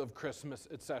origins of Christmas,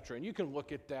 etc. And you can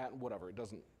look at that and whatever. It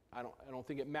doesn't, I don't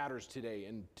think it matters today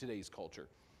in today's culture.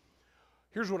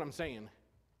 Here's what I'm saying.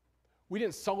 We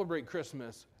didn't celebrate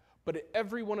Christmas, but at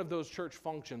every one of those church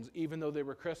functions, even though they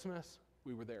were Christmas,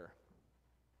 we were there.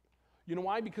 You know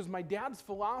why? Because my dad's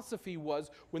philosophy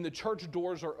was when the church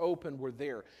doors are open, we're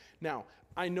there. Now,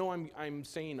 I know I'm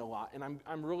saying a lot, and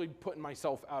I'm really putting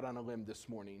myself out on a limb this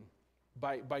morning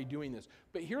by doing this.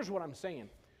 But here's what I'm saying.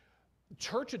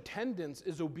 Church attendance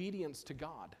is obedience to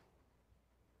God.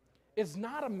 It's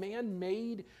not a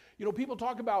man-made, people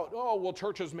talk about, oh, well,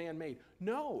 church is man-made.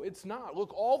 No, it's not.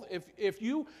 Look, if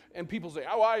you, and people say,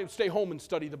 oh, I stay home and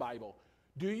study the Bible.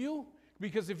 Do you?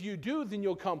 Because if you do, then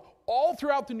you'll come all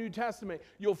throughout the New Testament,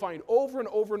 you'll find over and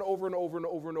over and over and over and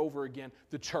over and over again,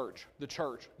 the church, the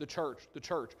church, the church, the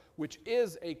church, which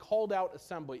is a called out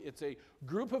assembly. It's a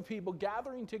group of people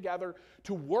gathering together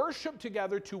to worship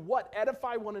together, to what?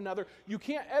 Edify one another. You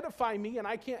can't edify me and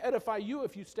I can't edify you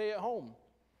if you stay at home.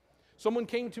 Someone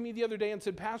came to me the other day and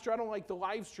said, Pastor, I don't like the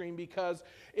live stream because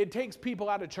it takes people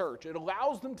out of church. It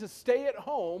allows them to stay at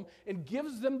home and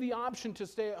gives them the option to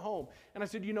stay at home. And I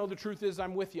said, the truth is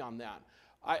I'm with you on that.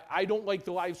 I don't like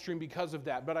the live stream because of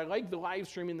that, but I like the live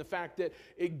stream in the fact that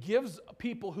it gives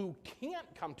people who can't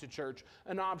come to church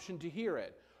an option to hear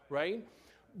it, right?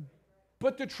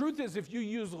 But the truth is if you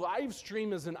use live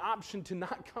stream as an option to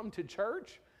not come to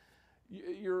church,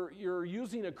 you're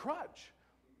using a crutch.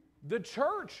 The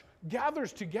church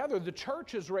gathers together. The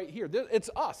church is right here.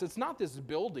 It's us. It's not this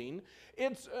building.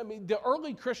 The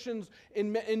early Christians,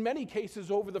 in many cases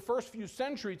over the first few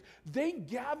centuries, they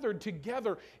gathered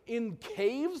together in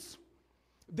caves.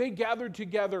 They gathered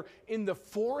together in the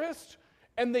forest.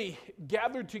 And they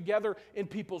gathered together in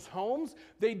people's homes.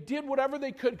 They did whatever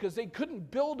they could because they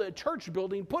couldn't build a church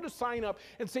building, put a sign up,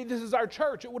 and say, this is our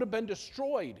church. It would have been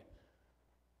destroyed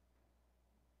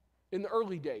in the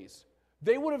early days.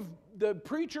 The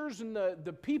preachers and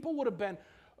the people would have been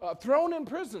thrown in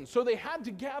prison. So they had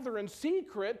to gather in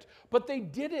secret, but they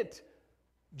did it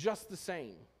just the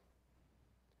same.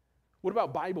 What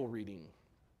about Bible reading?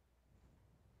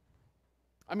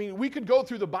 I mean, we could go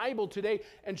through the Bible today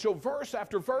and show verse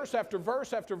after verse after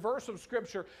verse after verse of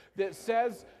Scripture that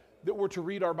says that we're to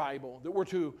read our Bible, that we're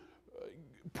to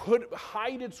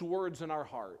hide its words in our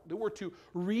heart, that we're to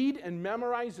read and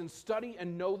memorize and study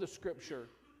and know the Scripture.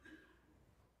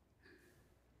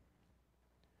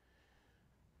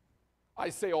 I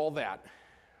say all that,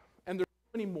 and there's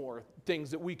so many more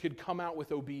things that we could come out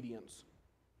with obedience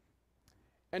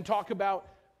and talk about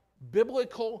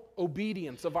biblical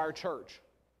obedience of our church.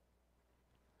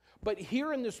 But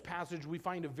here in this passage, we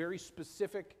find a very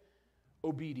specific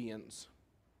obedience,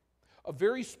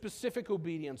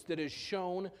 that is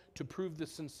shown to prove the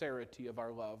sincerity of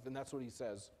our love, and that's what he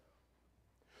says.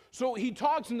 So he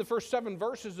talks in the first 7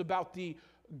 verses about the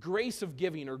grace of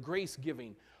giving or grace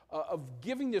giving. Of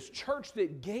giving this church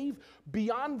that gave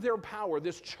beyond their power,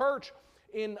 this church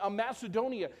in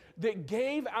Macedonia that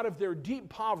gave out of their deep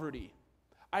poverty.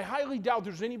 I highly doubt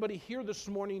there's anybody here this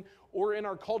morning or in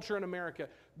our culture in America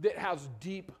that has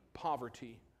deep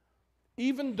poverty.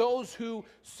 Even those who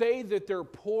say that they're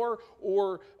poor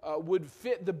or would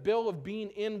fit the bill of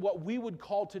being in what we would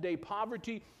call today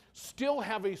poverty still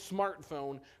have a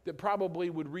smartphone that probably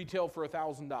would retail for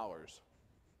 $1,000.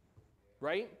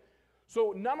 Right?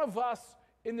 So none of us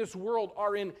in this world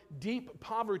are in deep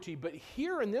poverty. But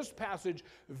here in this passage,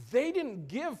 they didn't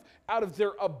give out of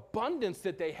their abundance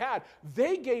that they had.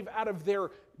 They gave out of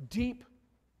their deep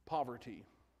poverty.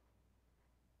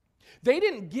 They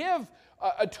didn't give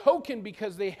a token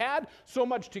because they had so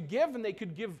much to give and they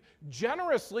could give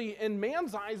generously in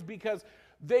man's eyes because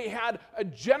they had a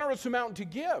generous amount to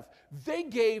give. They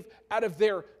gave out of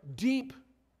their deep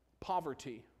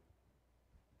poverty.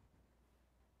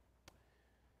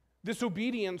 This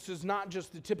obedience is not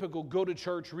just the typical go to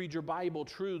church, read your Bible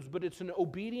truths, but it's an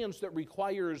obedience that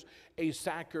requires a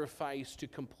sacrifice to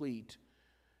complete.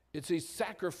 It's a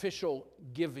sacrificial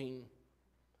giving.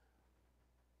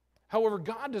 However,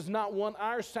 God does not want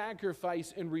our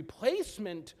sacrifice in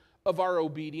replacement of our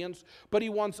obedience, but He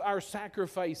wants our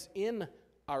sacrifice in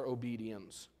our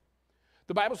obedience.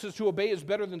 The Bible says to obey is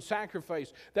better than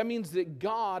sacrifice. That means that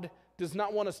God does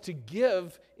not want us to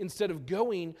give instead of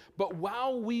going, but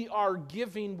while we are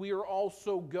giving, we are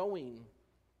also going.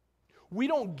 We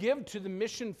don't give to the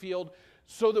mission field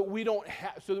so that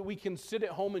we can sit at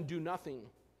home and do nothing.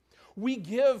 We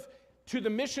give to the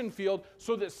mission field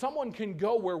so that someone can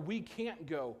go where we can't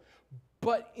go.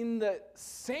 But in the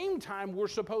same time, we're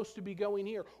supposed to be going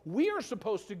here. We are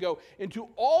supposed to go into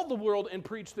all the world and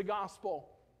preach the gospel.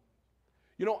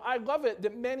 You know, I love it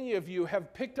that many of you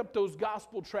have picked up those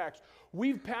gospel tracts.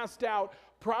 We've passed out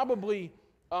probably,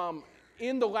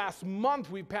 in the last month,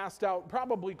 we've passed out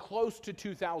probably close to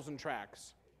 2,000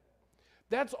 tracts.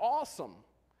 That's awesome.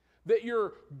 That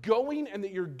you're going and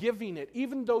that you're giving it.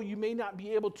 Even though you may not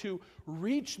be able to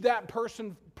reach that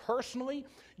person personally,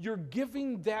 you're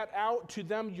giving that out to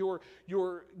them.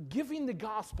 You're giving the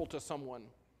gospel to someone.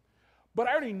 But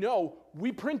I already know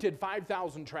we printed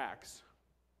 5,000 tracts.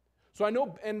 So I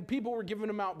know, and people were giving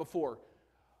them out before.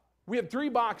 We had 3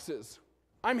 boxes.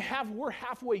 We're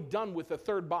halfway done with the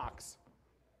 3rd box.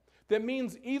 That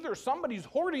means either somebody's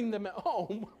hoarding them at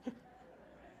home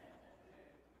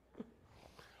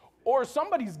or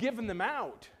somebody's giving them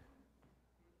out.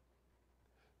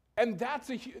 And that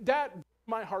makes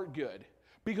my heart good,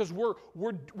 because we're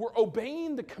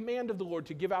obeying the command of the Lord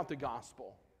to give out the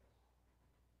gospel.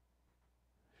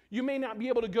 You may not be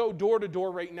able to go door to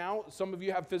door right now. Some of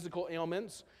you have physical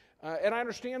ailments, and I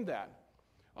understand that.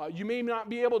 You may not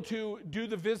be able to do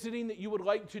the visiting that you would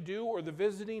like to do, or the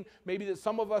visiting maybe that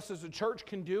some of us as a church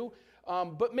can do,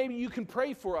 but maybe you can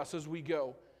pray for us as we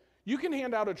go. You can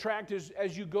hand out a tract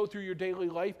as you go through your daily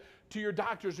life to your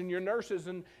doctors and your nurses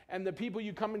and the people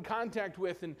you come in contact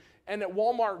with, and at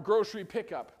Walmart grocery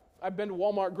pickup. I've been to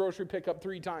Walmart grocery pickup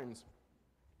 3 times.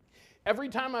 Every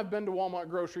time I've been to Walmart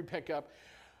grocery pickup,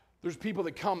 there's people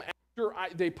that come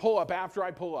they pull up after I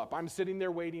pull up. I'm sitting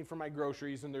there waiting for my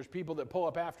groceries, and there's people that pull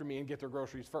up after me and get their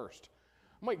groceries first.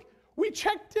 I'm like, we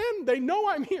checked in. They know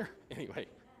I'm here. Anyway.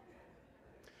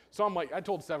 So I'm like, I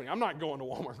told Stephanie, I'm not going to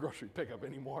Walmart grocery pickup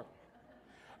anymore.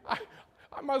 I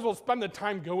might as well spend the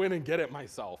time, go in and get it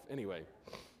myself. Anyway.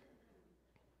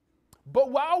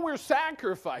 But while we're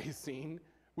sacrificing,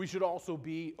 we should also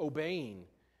be obeying.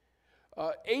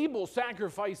 Abel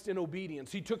sacrificed in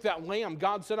obedience. He took that lamb.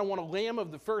 God said, I want a lamb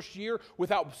of the first year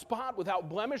without spot, without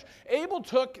blemish. Abel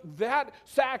took that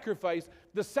sacrifice,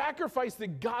 the sacrifice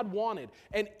that God wanted.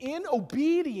 And in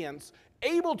obedience,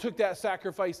 Abel took that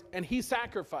sacrifice and he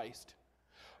sacrificed.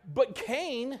 But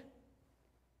Cain,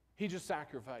 he just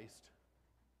sacrificed.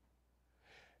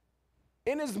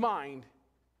 In his mind,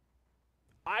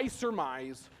 I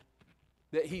surmise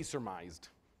that he surmised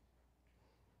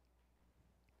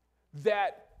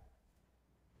that,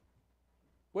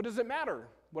 what does it matter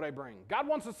what I bring? God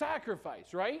wants a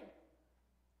sacrifice, right?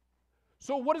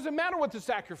 So what does it matter what the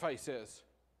sacrifice is?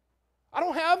 I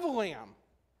don't have a lamb.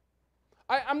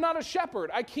 I'm not a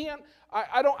shepherd. I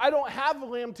don't have a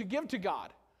lamb to give to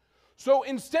God. So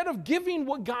instead of giving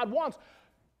what God wants,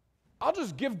 I'll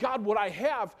just give God what I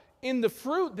have in the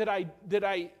fruit that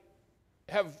I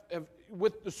have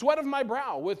with the sweat of my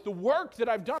brow, with the work that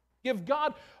I've done.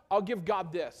 I'll give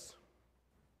God this.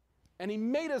 And he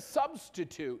made a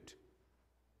substitute.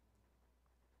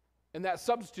 And that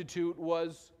substitute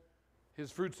was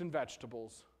his fruits and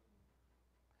vegetables.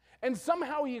 And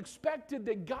somehow he expected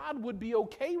that God would be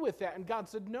okay with that. And God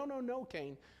said, no,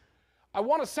 Cain. I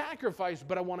want a sacrifice,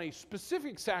 but I want a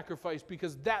specific sacrifice,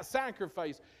 because that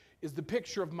sacrifice is the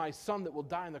picture of my son that will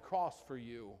die on the cross for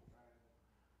you.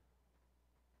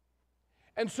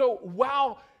 And so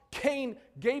while Cain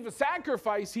gave a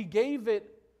sacrifice, he gave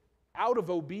it out of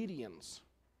obedience.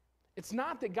 It's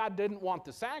not that God didn't want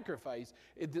the sacrifice,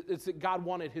 it's that God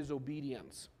wanted his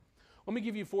obedience. Let me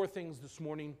give you 4 things this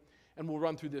morning, and we'll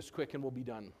run through this quick and we'll be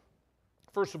done.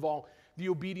 First of all, the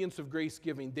obedience of grace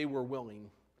giving. They were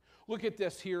willing. Look at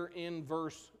this here in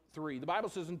verse 3. The Bible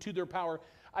says, and to their power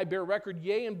I bear record,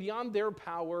 yea, and beyond their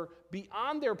power,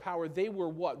 they were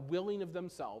what? Willing of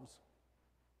themselves.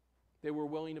 They were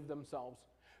willing of themselves.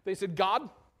 They said, God,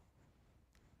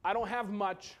 I don't have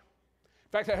much.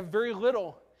 In fact, I have very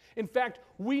little. In fact,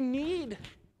 we need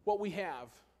what we have.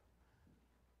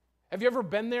 Have you ever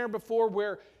been there before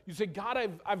where you say, God,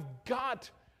 I've got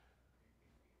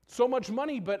so much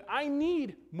money, but I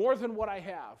need more than what I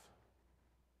have?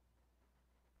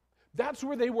 That's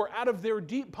where they were out of their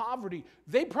deep poverty.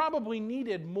 They probably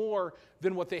needed more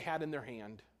than what they had in their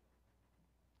hand.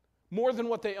 More than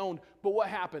what they owned. But what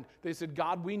happened? They said,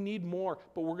 God, we need more,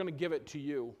 but we're going to give it to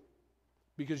you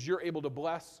because you're able to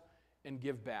bless and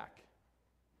give back.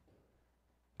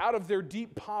 Out of their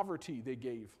deep poverty, they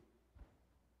gave.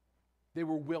 They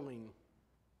were willing.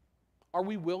 Are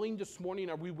we willing this morning?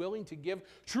 Are we willing to give?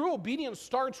 True obedience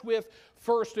starts with,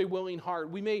 first, a willing heart.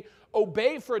 We may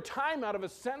obey for a time out of a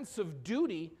sense of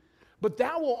duty, but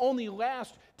that will only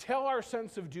last till our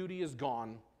sense of duty is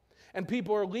gone. And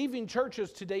people are leaving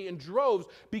churches today in droves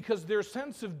because their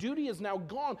sense of duty is now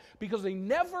gone because they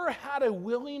never had a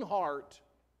willing heart.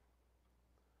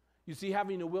 You see,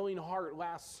 having a willing heart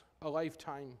lasts a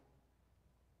lifetime.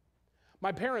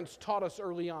 My parents taught us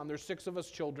early on. There's 6 of us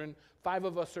children. 5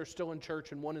 of us are still in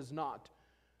church and 1 is not.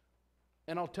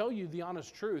 And I'll tell you the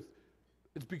honest truth.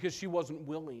 It's because she wasn't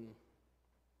willing.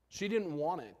 She didn't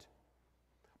want it.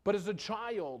 But as a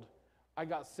child, I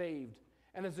got saved.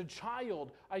 And as a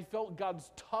child, I felt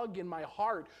God's tug in my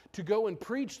heart to go and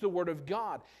preach the Word of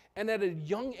God. And at a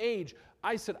young age,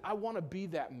 I said, I want to be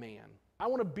that man. I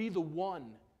want to be the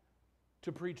one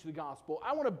to preach the gospel.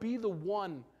 I want to be the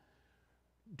one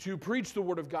to preach the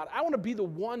Word of God. I want to be the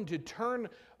one to turn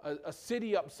a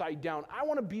city upside down. I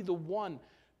want to be the one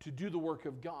to do the work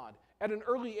of God. At an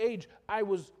early age, I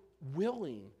was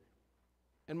willing.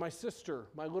 And my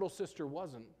little sister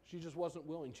wasn't. She just wasn't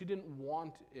willing. She didn't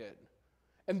want it.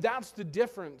 And that's the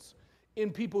difference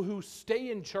in people who stay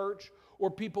in church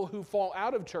or people who fall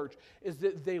out of church, is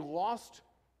that they lost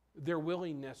their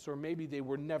willingness, or maybe they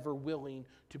were never willing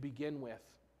to begin with.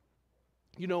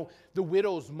 You know, the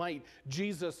widow's mite.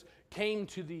 Jesus came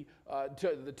to the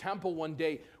temple one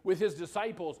day with his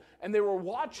disciples, and they were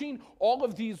watching all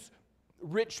of these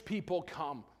rich people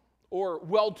come, or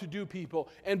well-to-do people,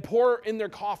 and pour in their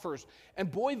coffers. And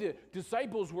boy, the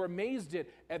disciples were amazed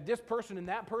at this person and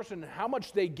that person and how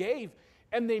much they gave,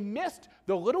 and they missed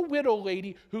the little widow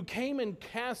lady who came and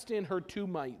cast in her 2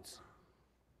 mites.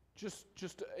 Just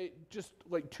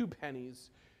like 2 pennies.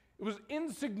 It was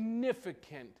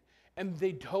insignificant, and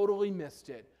they totally missed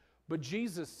it. But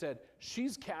Jesus said,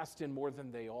 she's cast in more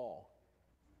than they all.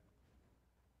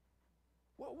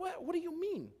 What do you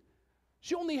mean?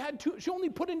 She only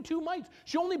put in 2 mites.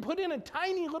 She only put in a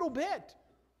tiny little bit.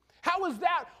 How is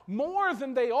that more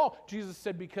than they all? Jesus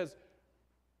said, because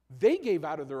they gave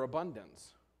out of their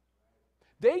abundance.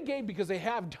 They gave because they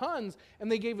have tons,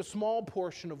 and they gave a small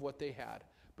portion of what they had.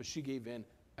 But she gave in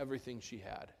everything she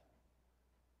had.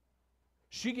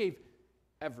 She gave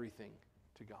everything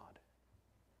to God.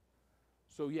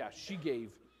 So yeah, she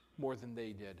gave more than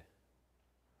they did.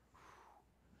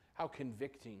 How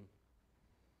convicting.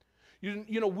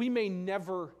 You know, we may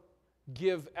never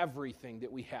give everything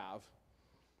that we have,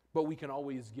 but we can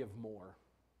always give more.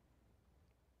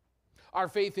 Our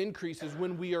faith increases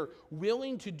when we are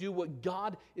willing to do what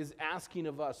God is asking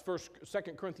of us. 2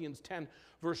 Corinthians 10,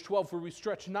 verse 12, for we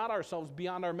stretch not ourselves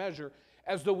beyond our measure,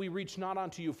 as though we reach not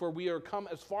unto you, for we are come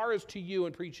as far as to you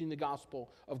in preaching the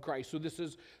gospel of Christ. So this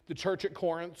is the church at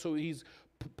Corinth. So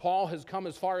Paul has come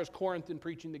as far as Corinth in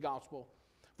preaching the gospel.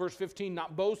 Verse 15,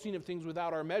 not boasting of things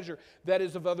without our measure, that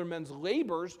is of other men's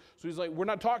labors. So he's like, we're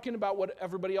not talking about what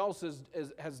everybody else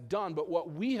has done, but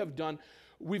what we have done.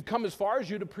 We've come as far as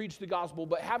you to preach the gospel,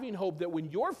 but having hope that when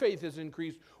your faith is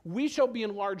increased, we shall be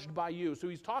enlarged by you. So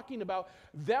he's talking about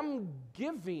them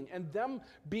giving and them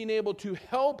being able to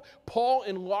help Paul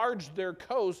enlarge their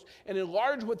coast and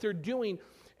enlarge what they're doing.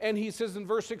 And he says in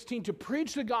verse 16, to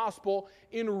preach the gospel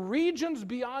in regions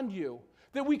beyond you.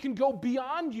 That we can go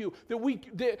beyond you, that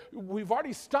we've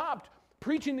already stopped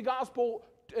preaching the gospel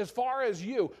as far as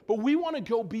you, but we want to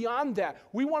go beyond that.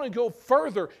 We want to go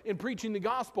further in preaching the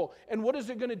gospel. And what is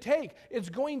it going to take? It's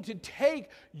going to take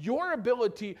your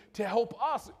ability to help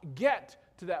us get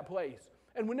to that place.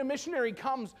 And when a missionary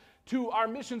comes to our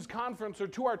missions conference or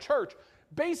to our church,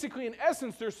 basically, in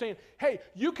essence, they're saying, hey,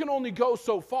 you can only go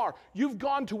so far. You've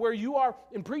gone to where you are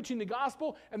in preaching the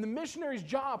gospel, and the missionary's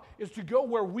job is to go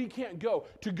where we can't go,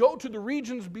 to go to the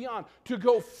regions beyond, to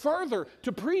go further,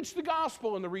 to preach the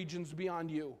gospel in the regions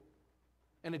beyond you.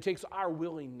 And it takes our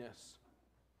willingness.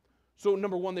 So,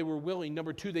 number 1, they were willing.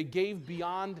 Number 2, they gave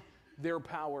beyond their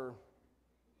power.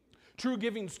 True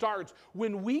giving starts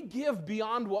when we give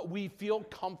beyond what we feel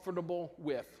comfortable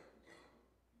with.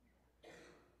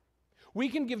 We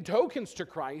can give tokens to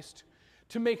Christ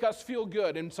to make us feel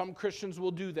good, and some Christians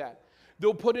will do that.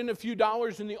 They'll put in a few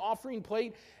dollars in the offering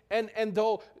plate, and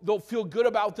they'll feel good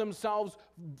about themselves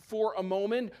for a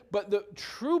moment, but the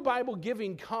true Bible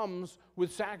giving comes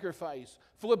with sacrifice.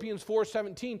 Philippians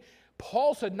 4:17,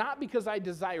 Paul said, not because I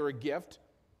desire a gift.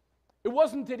 It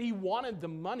wasn't that he wanted the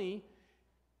money.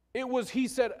 It was, he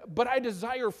said, but I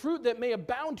desire fruit that may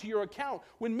abound to your account.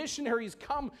 When missionaries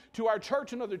come to our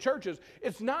church and other churches,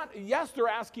 it's not, yes, they're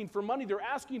asking for money. They're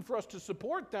asking for us to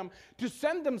support them, to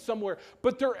send them somewhere.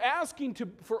 But they're asking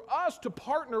for us to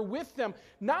partner with them,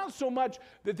 not so much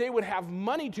that they would have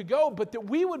money to go, but that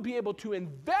we would be able to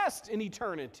invest in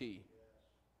eternity.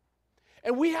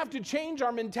 And we have to change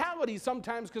our mentality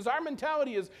sometimes, because our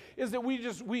mentality is that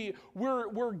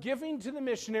we're giving to the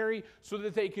missionary so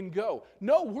that they can go.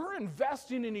 No, we're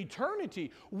investing in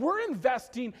eternity. We're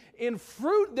investing in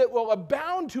fruit that will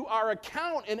abound to our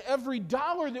account, and every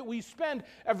dollar that we spend,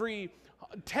 every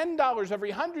 $10, every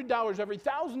 $100, every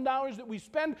 $1,000 that we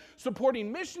spend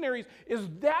supporting missionaries is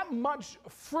that much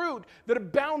fruit that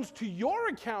abounds to your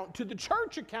account, to the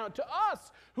church account, to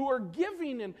us who are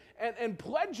giving and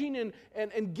pledging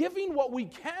and giving what we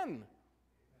can.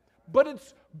 But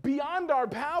it's beyond our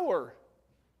power.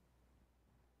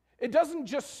 It doesn't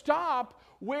just stop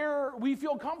where we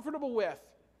feel comfortable with.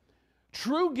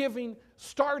 True giving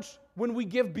starts when we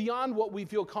give beyond what we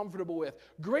feel comfortable with.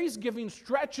 Grace giving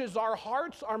stretches our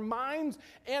hearts, our minds,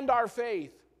 and our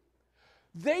faith.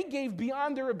 They gave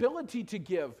beyond their ability to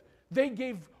give. They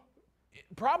gave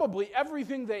probably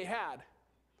everything they had.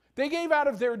 They gave out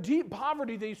of their deep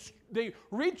poverty. They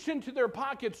reached into their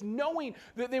pockets knowing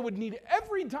that they would need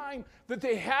every dime that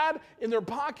they had in their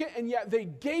pocket, and yet they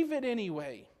gave it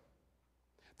anyway.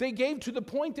 They gave to the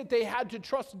point that they had to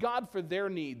trust God for their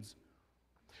needs.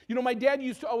 You know, my dad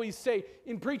used to always say,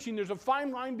 in preaching, there's a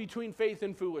fine line between faith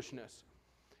and foolishness.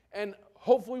 And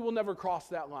hopefully we'll never cross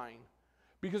that line.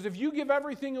 Because if you give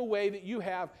everything away that you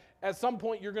have, at some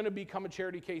point you're going to become a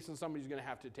charity case and somebody's going to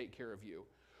have to take care of you.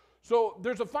 So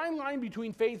there's a fine line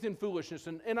between faith and foolishness,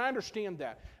 and I understand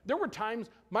that. There were times,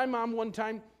 my mom one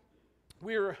time,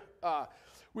 we were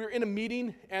in a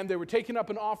meeting and they were taking up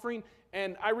an offering,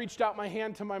 and I reached out my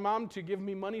hand to my mom to give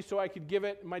me money so I could give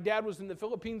it. My dad was in the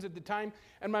Philippines at the time,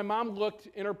 and my mom looked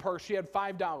in her purse. She had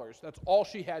 $5. That's all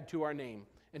she had to our name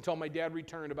until my dad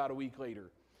returned about a week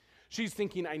later. She's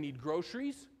thinking, I need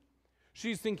groceries.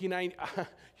 She's thinking,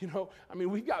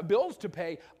 we've got bills to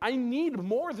pay. I need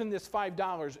more than this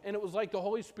 $5. And it was like the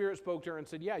Holy Spirit spoke to her and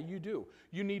said, yeah, you do.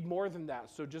 You need more than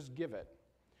that, so just give it.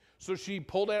 So she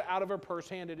pulled it out of her purse,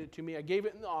 handed it to me. I gave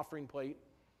it in the offering plate.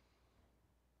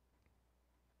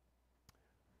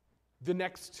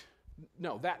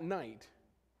 That night,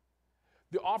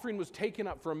 the offering was taken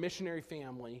up for a missionary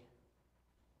family.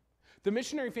 The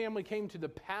missionary family came to the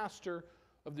pastor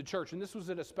of the church, and this was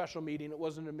at a special meeting. It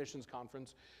wasn't a missions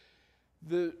conference.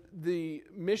 The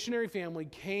missionary family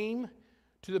came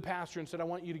to the pastor and said, I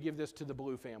want you to give this to the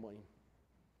Blue family.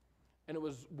 And it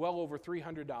was well over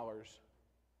 $300.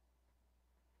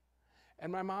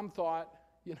 And my mom thought,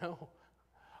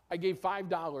 I gave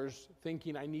 $5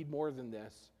 thinking I need more than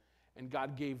this. And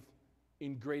God gave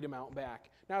in great amount back.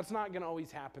 Now, it's not going to always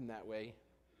happen that way.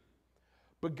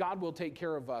 But God will take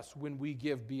care of us when we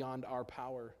give beyond our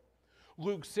power.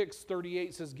 Luke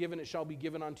 6:38 says, given it shall be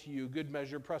given unto you, good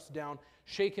measure, pressed down,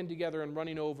 shaken together, and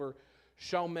running over,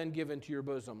 shall men give into your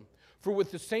bosom. For with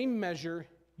the same measure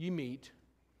ye meet,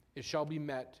 it shall be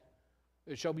met.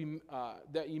 It shall be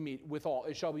that ye meet withal.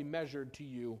 It shall be measured to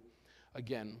you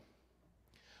again.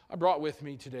 I brought with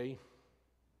me today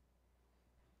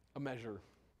a measure.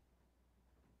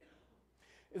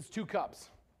 It's 2 cups.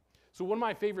 So one of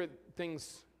my favorite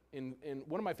things, in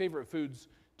one of my favorite foods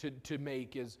to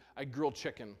make is I grill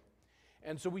chicken.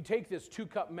 And so we take this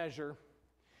 2-cup measure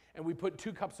and we put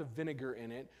 2 cups of vinegar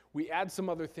in it. We add some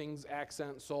other things,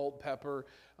 accent, salt, pepper,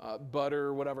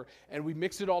 butter, whatever, and we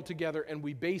mix it all together and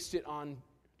we baste it on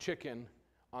chicken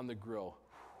on the grill.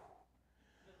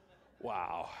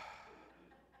 Wow.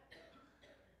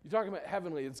 You're talking about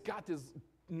heavenly. It's got this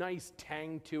nice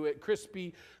tang to it,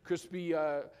 crispy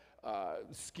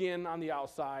skin on the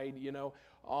outside,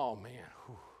 Oh, man.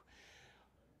 Whew.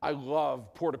 I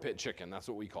love porta-pit chicken. That's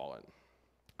what we call it.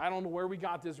 I don't know where we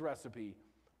got this recipe,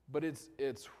 but it's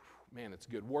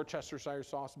good. Worcestershire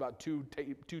sauce, about 2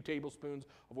 tablespoons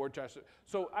of Worcestershire.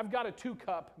 So I've got a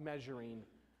 2-cup measuring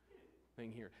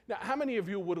thing here. Now, how many of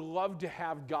you would love to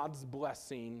have God's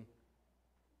blessing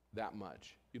that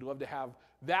much? You'd love to have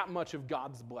that much of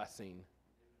God's blessing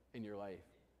in your life?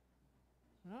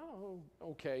 Oh,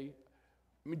 okay.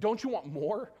 I mean, don't you want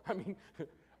more? I mean,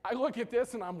 I look at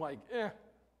this and I'm like,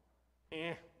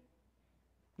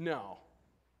 no.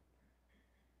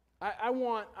 I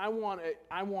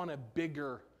want a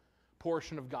bigger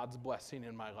portion of God's blessing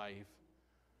in my life.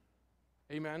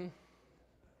 Amen?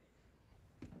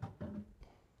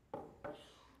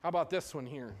 How about this one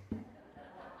here?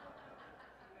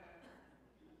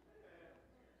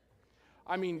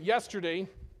 I mean, yesterday,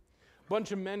 a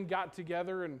bunch of men got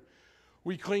together and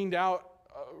we cleaned out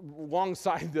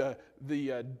alongside the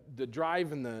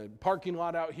drive and the parking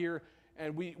lot out here,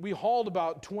 and we hauled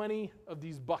about 20 of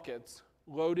these buckets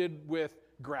loaded with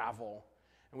gravel,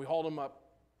 and we hauled them up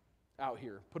out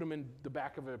here, put them in the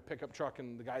back of a pickup truck,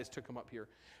 and the guys took them up here.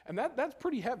 And that's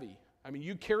pretty heavy. I mean,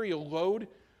 you carry a load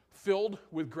filled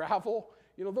with gravel,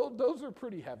 those are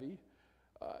pretty heavy.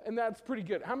 And that's pretty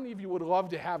good. How many of you would love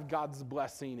to have God's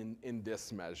blessing in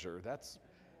this measure? It's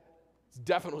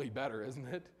definitely better, isn't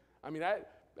it? I mean,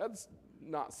 that's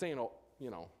not saying,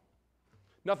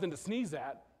 nothing to sneeze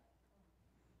at.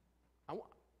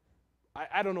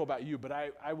 I don't know about you, but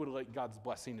I would like God's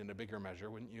blessing in a bigger measure,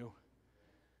 wouldn't you?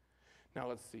 Now,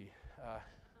 let's see.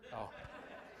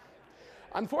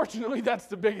 Unfortunately, that's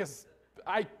the biggest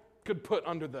I could put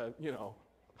under the,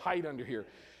 height under here.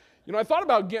 I thought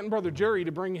about getting Brother Jerry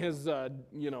to bring his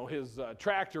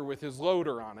tractor with his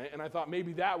loader on it, and I thought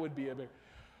maybe that would be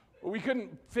but we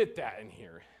couldn't fit that in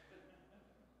here.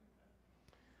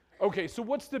 Okay, so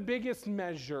what's the biggest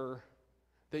measure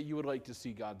that you would like to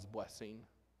see God's blessing?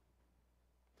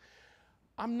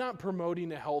 I'm not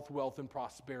promoting a health, wealth, and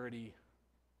prosperity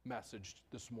message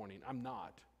this morning. I'm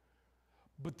not.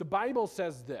 But the Bible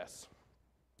says this,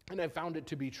 and I found it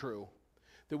to be true,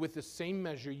 that with the same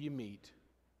measure you meet,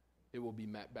 it will be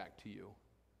met back to you.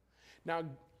 Now,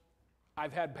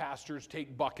 I've had pastors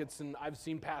take buckets, and I've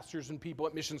seen pastors and people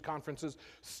at missions conferences,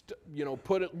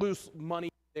 put it loose money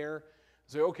there,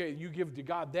 say, okay, you give to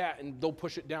God that, and they'll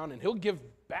push it down, and he'll give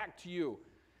back to you.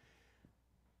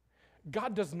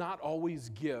 God does not always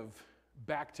give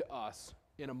back to us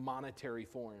in a monetary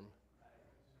form.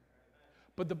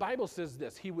 But the Bible says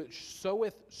this, he which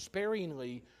soweth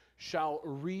sparingly shall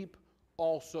reap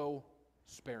also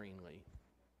sparingly.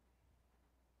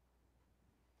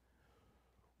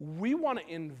 We want to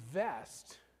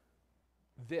invest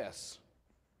this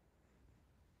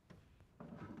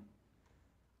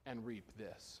and reap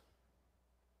this.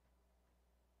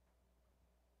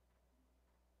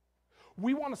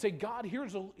 We want to say, God,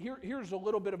 here's a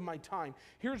little bit of my time.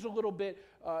 Here's a little bit,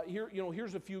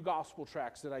 here's a few gospel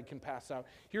tracts that I can pass out.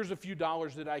 Here's a few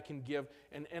dollars that I can give,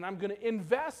 and I'm going to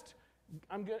invest.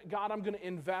 God, I'm going to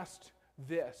invest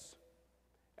this.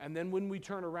 And then when we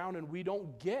turn around and we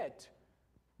don't get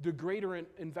the greater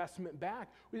investment back,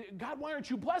 God, why aren't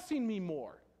you blessing me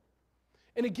more?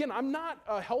 And again, I'm not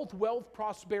health, wealth,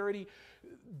 prosperity.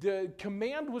 The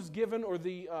command was given, or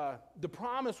the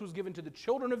promise was given to the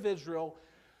children of Israel,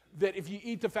 that if you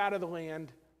eat the fat of the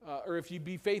land, or if you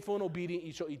be faithful and obedient,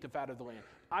 you shall eat the fat of the land.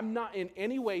 I'm not in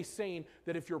any way saying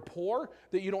that if you're poor,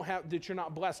 that you're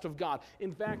not blessed of God.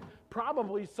 In fact,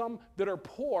 probably some that are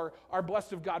poor are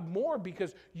blessed of God more,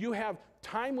 because you have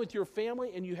time with your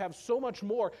family and you have so much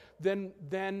more than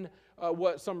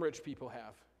what some rich people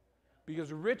have.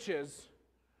 Because riches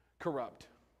corrupt.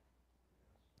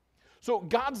 So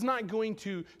God's not going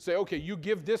to say, okay, you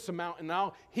give this amount and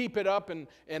I'll heap it up and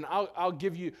I'll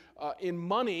give you in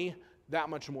money that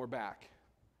much more back.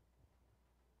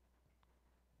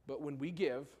 But when we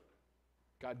give,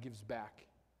 God gives back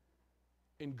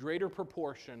in greater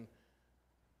proportion,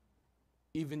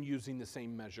 even using the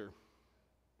same measure.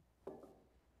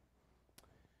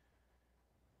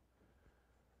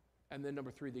 And then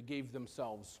number 3, they gave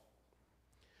themselves.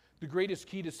 The greatest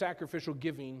key to sacrificial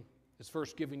giving is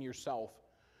first giving yourself.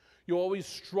 You'll always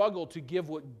struggle to give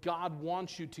what God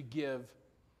wants you to give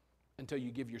until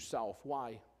you give yourself.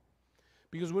 Why?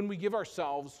 Because when we give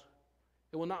ourselves,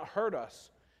 it will not hurt us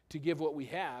to give what we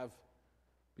have,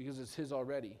 because it's His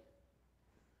already.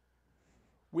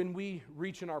 When we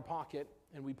reach in our pocket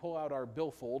and we pull out our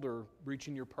billfold, or reach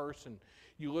in your purse and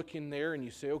you look in there and you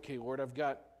say, okay, Lord, I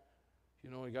got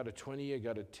a 20, I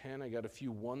got a 10, I got a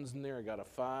few ones in there, I got a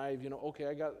 5, okay,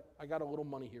 I got a little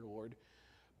money here, Lord,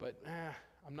 but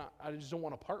I just don't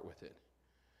want to part with it.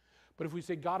 But if we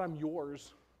say, God, I'm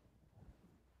yours,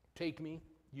 take me,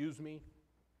 use me,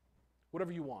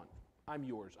 whatever you want, I'm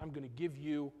yours. I'm going to give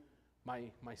you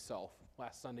myself.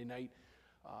 Last Sunday night,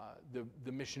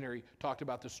 the missionary talked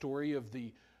about the story of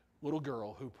the little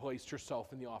girl who placed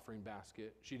herself in the offering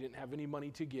basket. She didn't have any money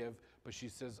to give, but she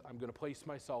says, I'm going to place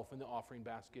myself in the offering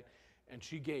basket. And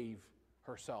she gave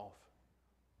herself.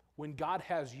 When God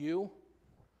has you,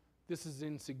 this is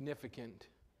insignificant.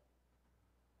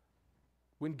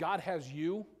 When God has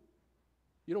you,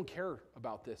 you don't care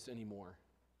about this anymore.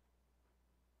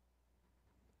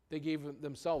 They gave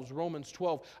themselves. Romans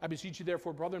 12, I beseech you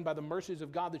therefore, brethren, by the mercies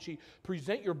of God, that ye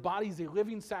present your bodies a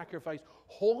living sacrifice,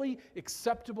 holy,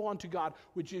 acceptable unto God,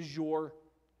 which is your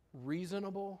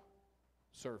reasonable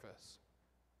service.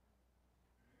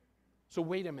 So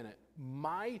wait a minute.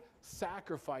 My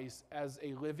sacrifice as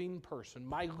a living person,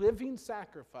 my living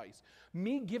sacrifice,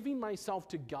 me giving myself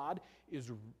to God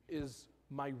is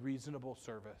my reasonable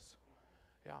service.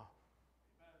 Yeah.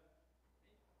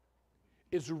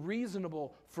 It's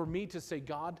reasonable for me to say,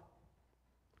 God,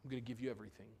 I'm going to give you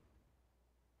everything.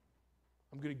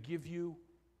 I'm going to give you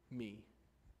me.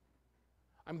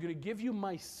 I'm going to give you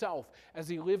myself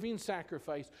as a living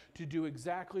sacrifice to do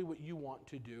exactly what you want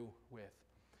to do with.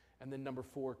 And then number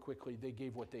 4, quickly, they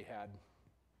gave what they had.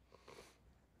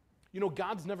 You know,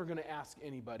 God's never going to ask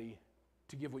anybody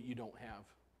to give what you don't have.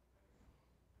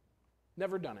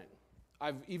 Never done it.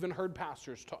 I've even heard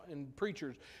pastors and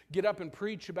preachers get up and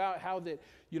preach about how that,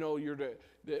 you know,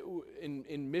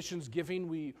 in missions giving,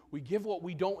 we give what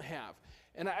we don't have.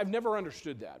 And I've never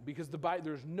understood that, because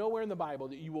there's nowhere in the Bible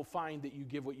that you will find that you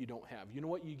give what you don't have. You know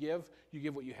what you give? You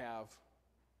give what you have.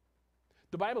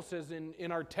 The Bible says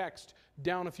in our text,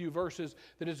 down a few verses,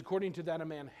 that is according to that a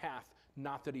man hath,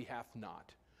 not that he hath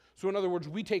not. So in other words,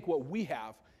 we take what we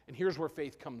have, and here's where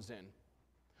faith comes in.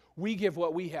 We give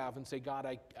what we have and say, God,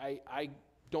 I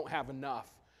don't have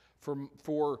enough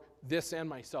for this and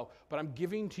myself, but I'm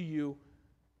giving to you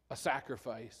a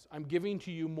sacrifice. I'm giving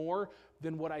to you more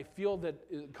than what I feel that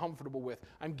is comfortable with.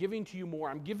 I'm giving to you more.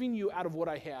 I'm giving you out of what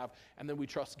I have, and then we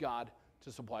trust God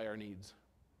to supply our needs.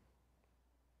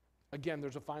 Again,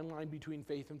 there's a fine line between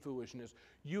faith and foolishness.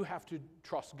 You have to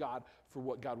trust God for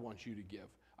what God wants you to give.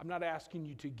 I'm not asking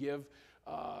you to give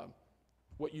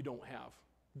what you don't have.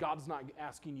 God's not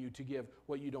asking you to give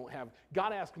what you don't have.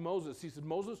 God asked Moses, he said,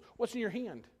 Moses, what's in your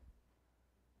hand?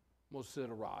 Moses said,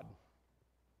 a rod.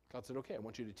 God said, okay, I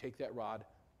want you to take that rod,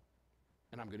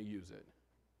 and I'm going to use it.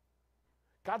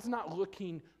 God's not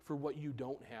looking for what you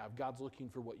don't have. God's looking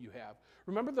for what you have.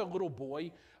 Remember the little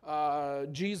boy?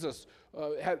 Jesus,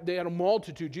 they had a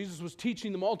multitude. Jesus was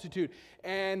teaching the multitude.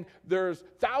 And there's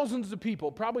thousands of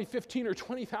people, probably 15 or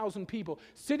 20,000 people,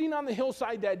 sitting on the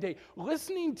hillside that day,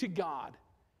 listening to God.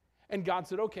 And God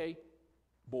said, okay,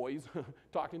 boys,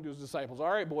 talking to his disciples, all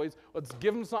right, boys, let's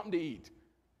give them something to eat.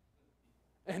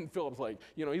 And Philip's like,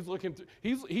 you know, he's looking through,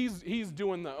 he's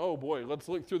doing the, oh boy, let's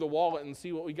look through the wallet and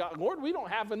see what we got. Lord, we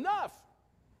don't have enough.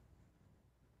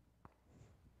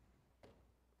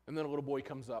 And then a little boy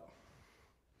comes up.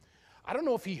 I don't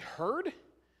know if he heard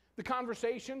the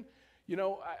conversation. You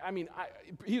know,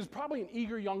 he's probably an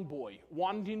eager young boy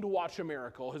wanting to watch a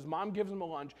miracle. His mom gives him a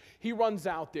lunch. He runs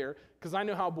out there, because I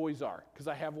know how boys are, because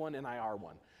I have one and I are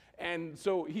one. And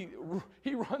so he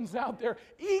runs out there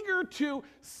eager to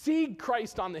see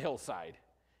Christ on the hillside.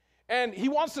 And he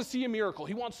wants to see a miracle.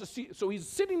 He wants to see, so he's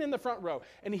sitting in the front row,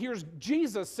 and he hears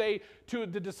Jesus say to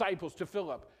the disciples, to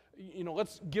Philip, you know,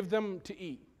 let's give them to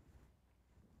eat.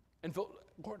 And Philip,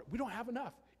 Lord, we don't have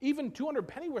enough. Even 200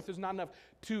 pennyworth is not enough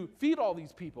to feed all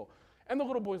these people. And the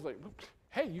little boy's like,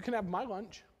 hey, you can have my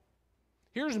lunch.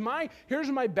 Here's my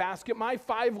basket, my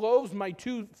 5 loaves, my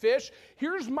 2 fish.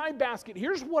 Here's my basket.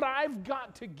 Here's what I've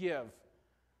got to give.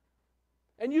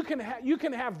 And you can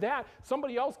have that.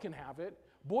 Somebody else can have it.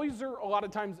 Boys are a lot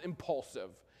of times impulsive.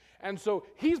 And so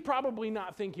he's probably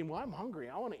not thinking, well, I'm hungry.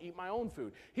 I want to eat my own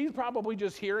food. He's probably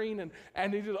just hearing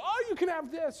and he's just, oh, you can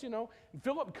have this, you know. And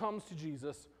Philip comes to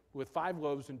Jesus with 5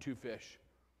 loaves and 2 fish.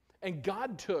 And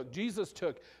Jesus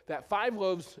took that 5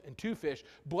 loaves and 2 fish,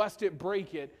 blessed it,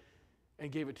 break it,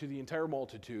 and gave it to the entire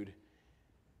multitude.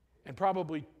 And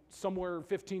probably somewhere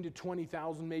 15 to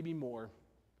 20,000, maybe more,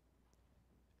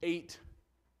 ate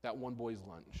that one boy's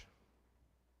lunch.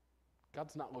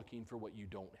 God's not looking for what you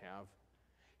don't have.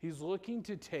 He's looking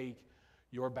to take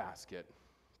your basket,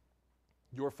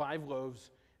 your 5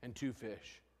 loaves and 2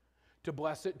 fish, to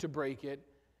bless it, to break it,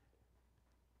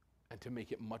 and to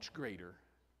make it much greater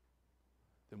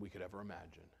than we could ever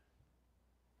imagine.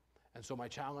 And so my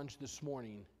challenge this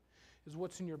morning is,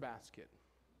 what's in your basket?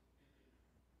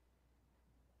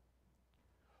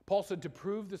 Paul said, to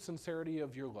prove the sincerity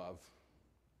of your love,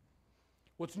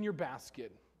 what's in your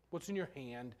basket? What's in your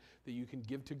hand that you can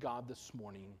give to God this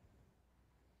morning?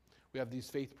 We have these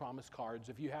faith promise cards.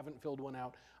 If you haven't filled one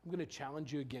out, I'm going to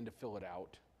challenge you again to fill it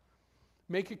out.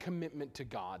 Make a commitment to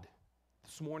God.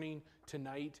 This morning,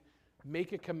 tonight,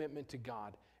 make a commitment to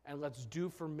God. And let's do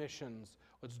for missions,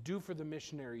 let's do for the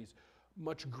missionaries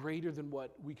much greater than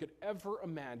what we could ever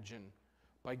imagine,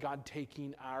 by God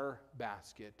taking our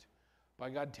basket, by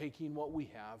God taking what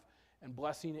we have and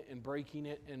blessing it and breaking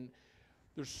it. And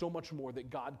there's so much more that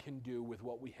God can do with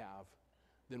what we have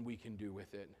than we can do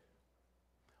with it.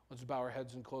 Let's bow our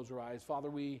heads and close our eyes. Father,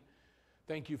 we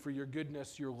thank you for your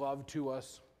goodness, your love to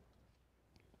us.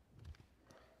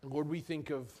 And Lord, we think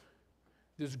of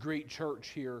this great church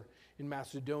here in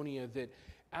Macedonia that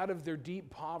out of their deep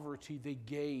poverty they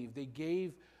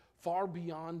gave far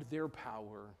beyond their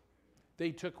power.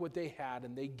 They took what they had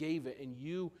and they gave it, and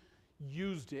you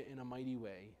used it in a mighty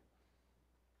way.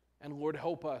 And Lord,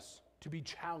 help us to be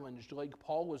challenged like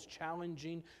Paul was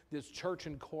challenging this church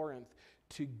in Corinth,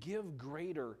 to give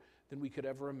greater than we could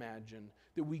ever imagine,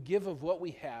 that we give of what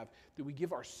we have, that we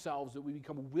give ourselves, that we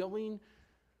become willing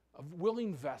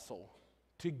willing vessel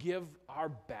to give our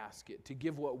basket, to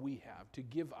give what we have, to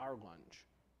give our lunch.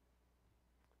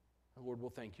 And Lord, we'll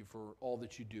thank you for all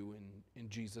that you do in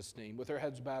Jesus' name. With our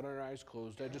heads bowed and our eyes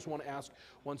closed, I just want to ask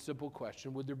one simple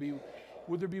question. Would there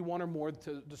be one or more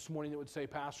this morning that would say,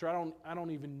 Pastor, I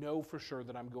don't even know for sure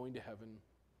that I'm going to heaven.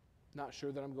 Not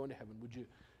sure that I'm going to heaven. Would you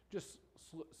just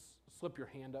slip your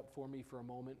hand up for me for a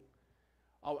moment?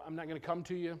 I'm not going to come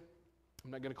to you.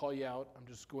 I'm not going to call you out. I'm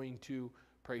just going to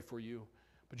pray for you.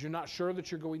 But you're not sure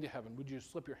that you're going to heaven. Would you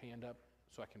slip your hand up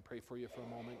so I can pray for you for a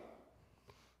moment?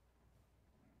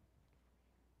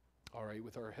 All right,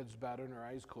 with our heads bowed and our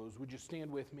eyes closed, would you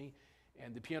stand with me?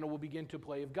 And the piano will begin to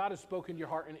play. If God has spoken to your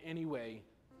heart in any way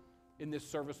in this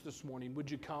service this morning,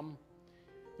 would you come?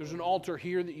 There's an altar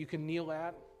here that you can kneel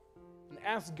at and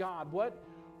ask God,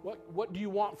 what do you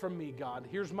want from me, God?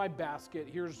 Here's my basket.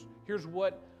 Here's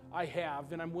what I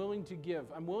have, and I'm willing to give.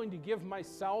 I'm willing to give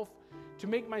myself, to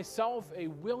make myself a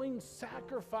willing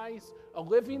sacrifice, a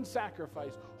living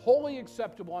sacrifice, wholly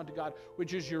acceptable unto God,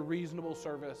 which is your reasonable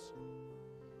service.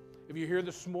 If you're here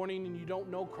this morning and you don't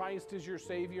know Christ as your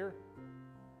Savior,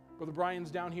 Brother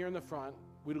Brian's down here in the front.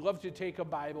 We'd love to take a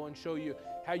Bible and show you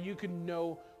how you can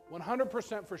know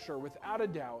 100% for sure, without a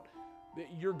doubt, that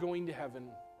you're going to heaven.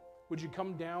 Would you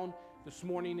come down this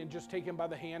morning and just take him by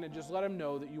the hand and just let him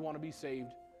know that you want to be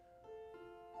saved?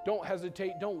 Don't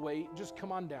hesitate. Don't wait. Just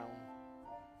come on down.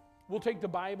 We'll take the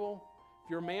Bible. If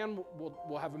you're a man,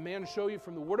 we'll have a man show you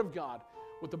from the Word of God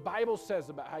what the Bible says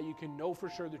about how you can know for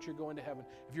sure that you're going to heaven.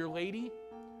 If you're a lady,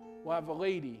 we'll have a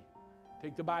lady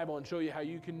take the Bible and show you how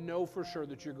you can know for sure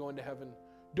that you're going to heaven.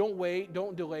 Don't wait.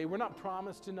 Don't delay. We're not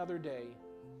promised another day.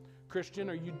 Christian,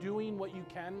 are you doing what you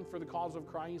can for the cause of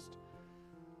Christ?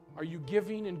 Are you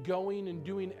giving and going and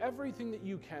doing everything that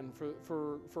you can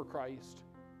for Christ?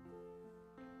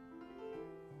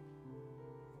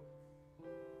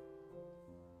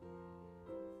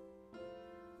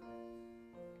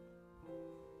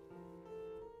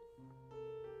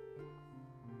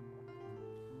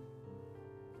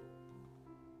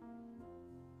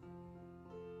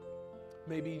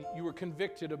 Maybe you were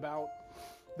convicted about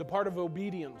the part of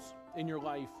obedience in your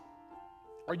life.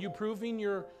 Are you proving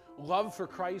your love for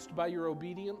Christ by your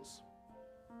obedience?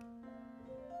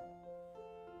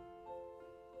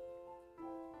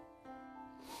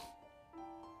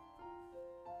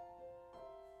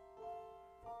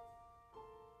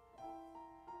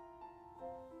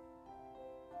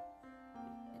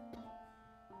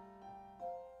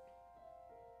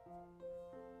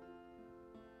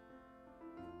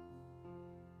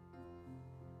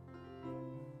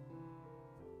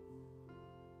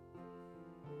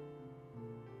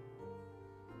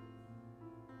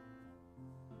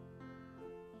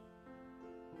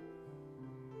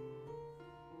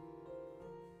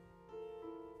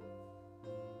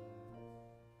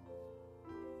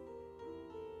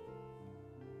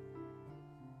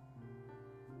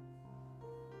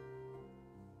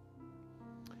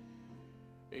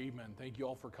 Amen. Thank you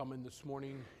all for coming this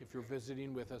morning. If you're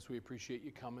visiting with us, we appreciate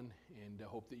you coming and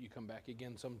hope that you come back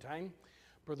again sometime.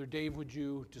 Brother Dave, would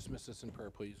you dismiss us in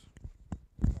prayer, please?